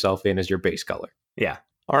solidified yourself in as your base color. Yeah.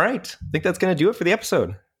 All right. I think that's going to do it for the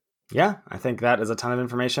episode. Yeah, I think that is a ton of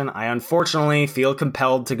information. I unfortunately feel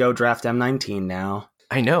compelled to go draft M19 now.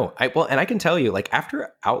 I know. And I can tell you, like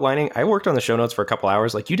after outlining, I worked on the show notes for a couple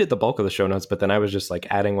hours. Like you did the bulk of the show notes, but then I was just like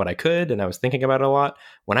adding what I could and I was thinking about it a lot.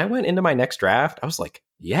 When I went into my next draft, I was like,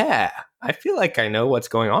 yeah, I feel like I know what's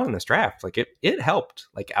going on in this draft. Like it helped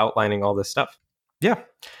like outlining all this stuff. Yeah.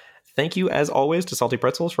 Thank you, as always, to Salty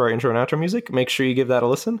Pretzels for our intro and outro music. Make sure you give that a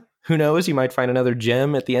listen. Who knows, you might find another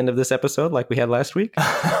gem at the end of this episode like we had last week.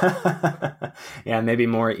 Yeah, maybe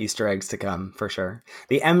more Easter eggs to come, for sure.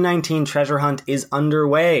 The M19 treasure hunt is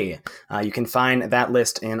underway. You can find that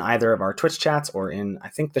list in either of our Twitch chats or in, I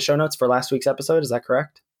think, the show notes for last week's episode. Is that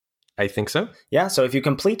correct? I think so. Yeah, so if you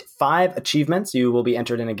complete 5 achievements, you will be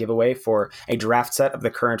entered in a giveaway for a draft set of the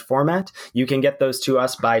current format. You can get those to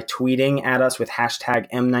us by tweeting at us with hashtag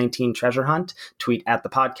M19 Treasure Hunt, tweet at the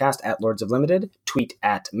podcast at Lords of Limited, tweet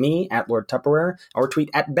at me at Lord Tupperware, or tweet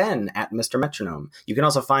at Ben at Mr. Metronome. You can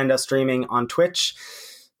also find us streaming on Twitch.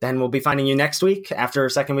 Then we'll be finding you next week after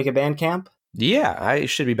second week of band camp. Yeah, I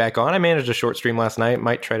should be back on. I managed a short stream last night.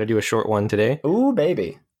 Might try to do a short one today. Ooh,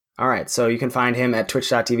 baby. All right, so you can find him at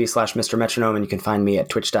twitch.tv/Mr. Metronome, and you can find me at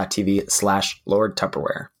twitch.tv/Lord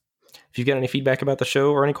Tupperware. If you've got any feedback about the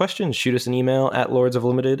show or any questions, shoot us an email at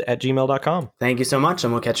lordsoflimited@gmail.com. Thank you so much,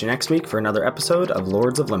 and we'll catch you next week for another episode of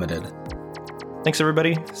Lords of Limited. Thanks,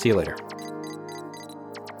 everybody. See you later.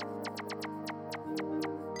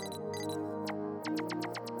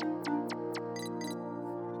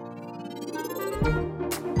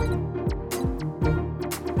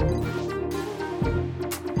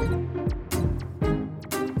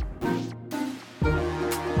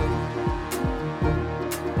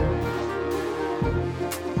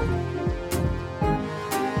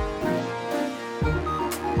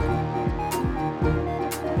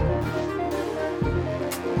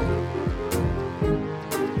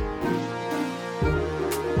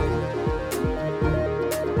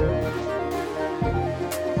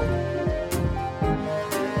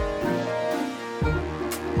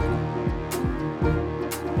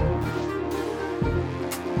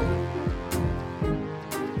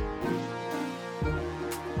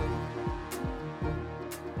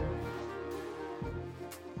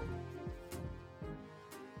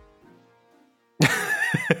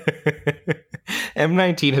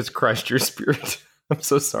 M19 has crushed your spirit. I'm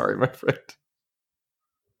so sorry, my friend.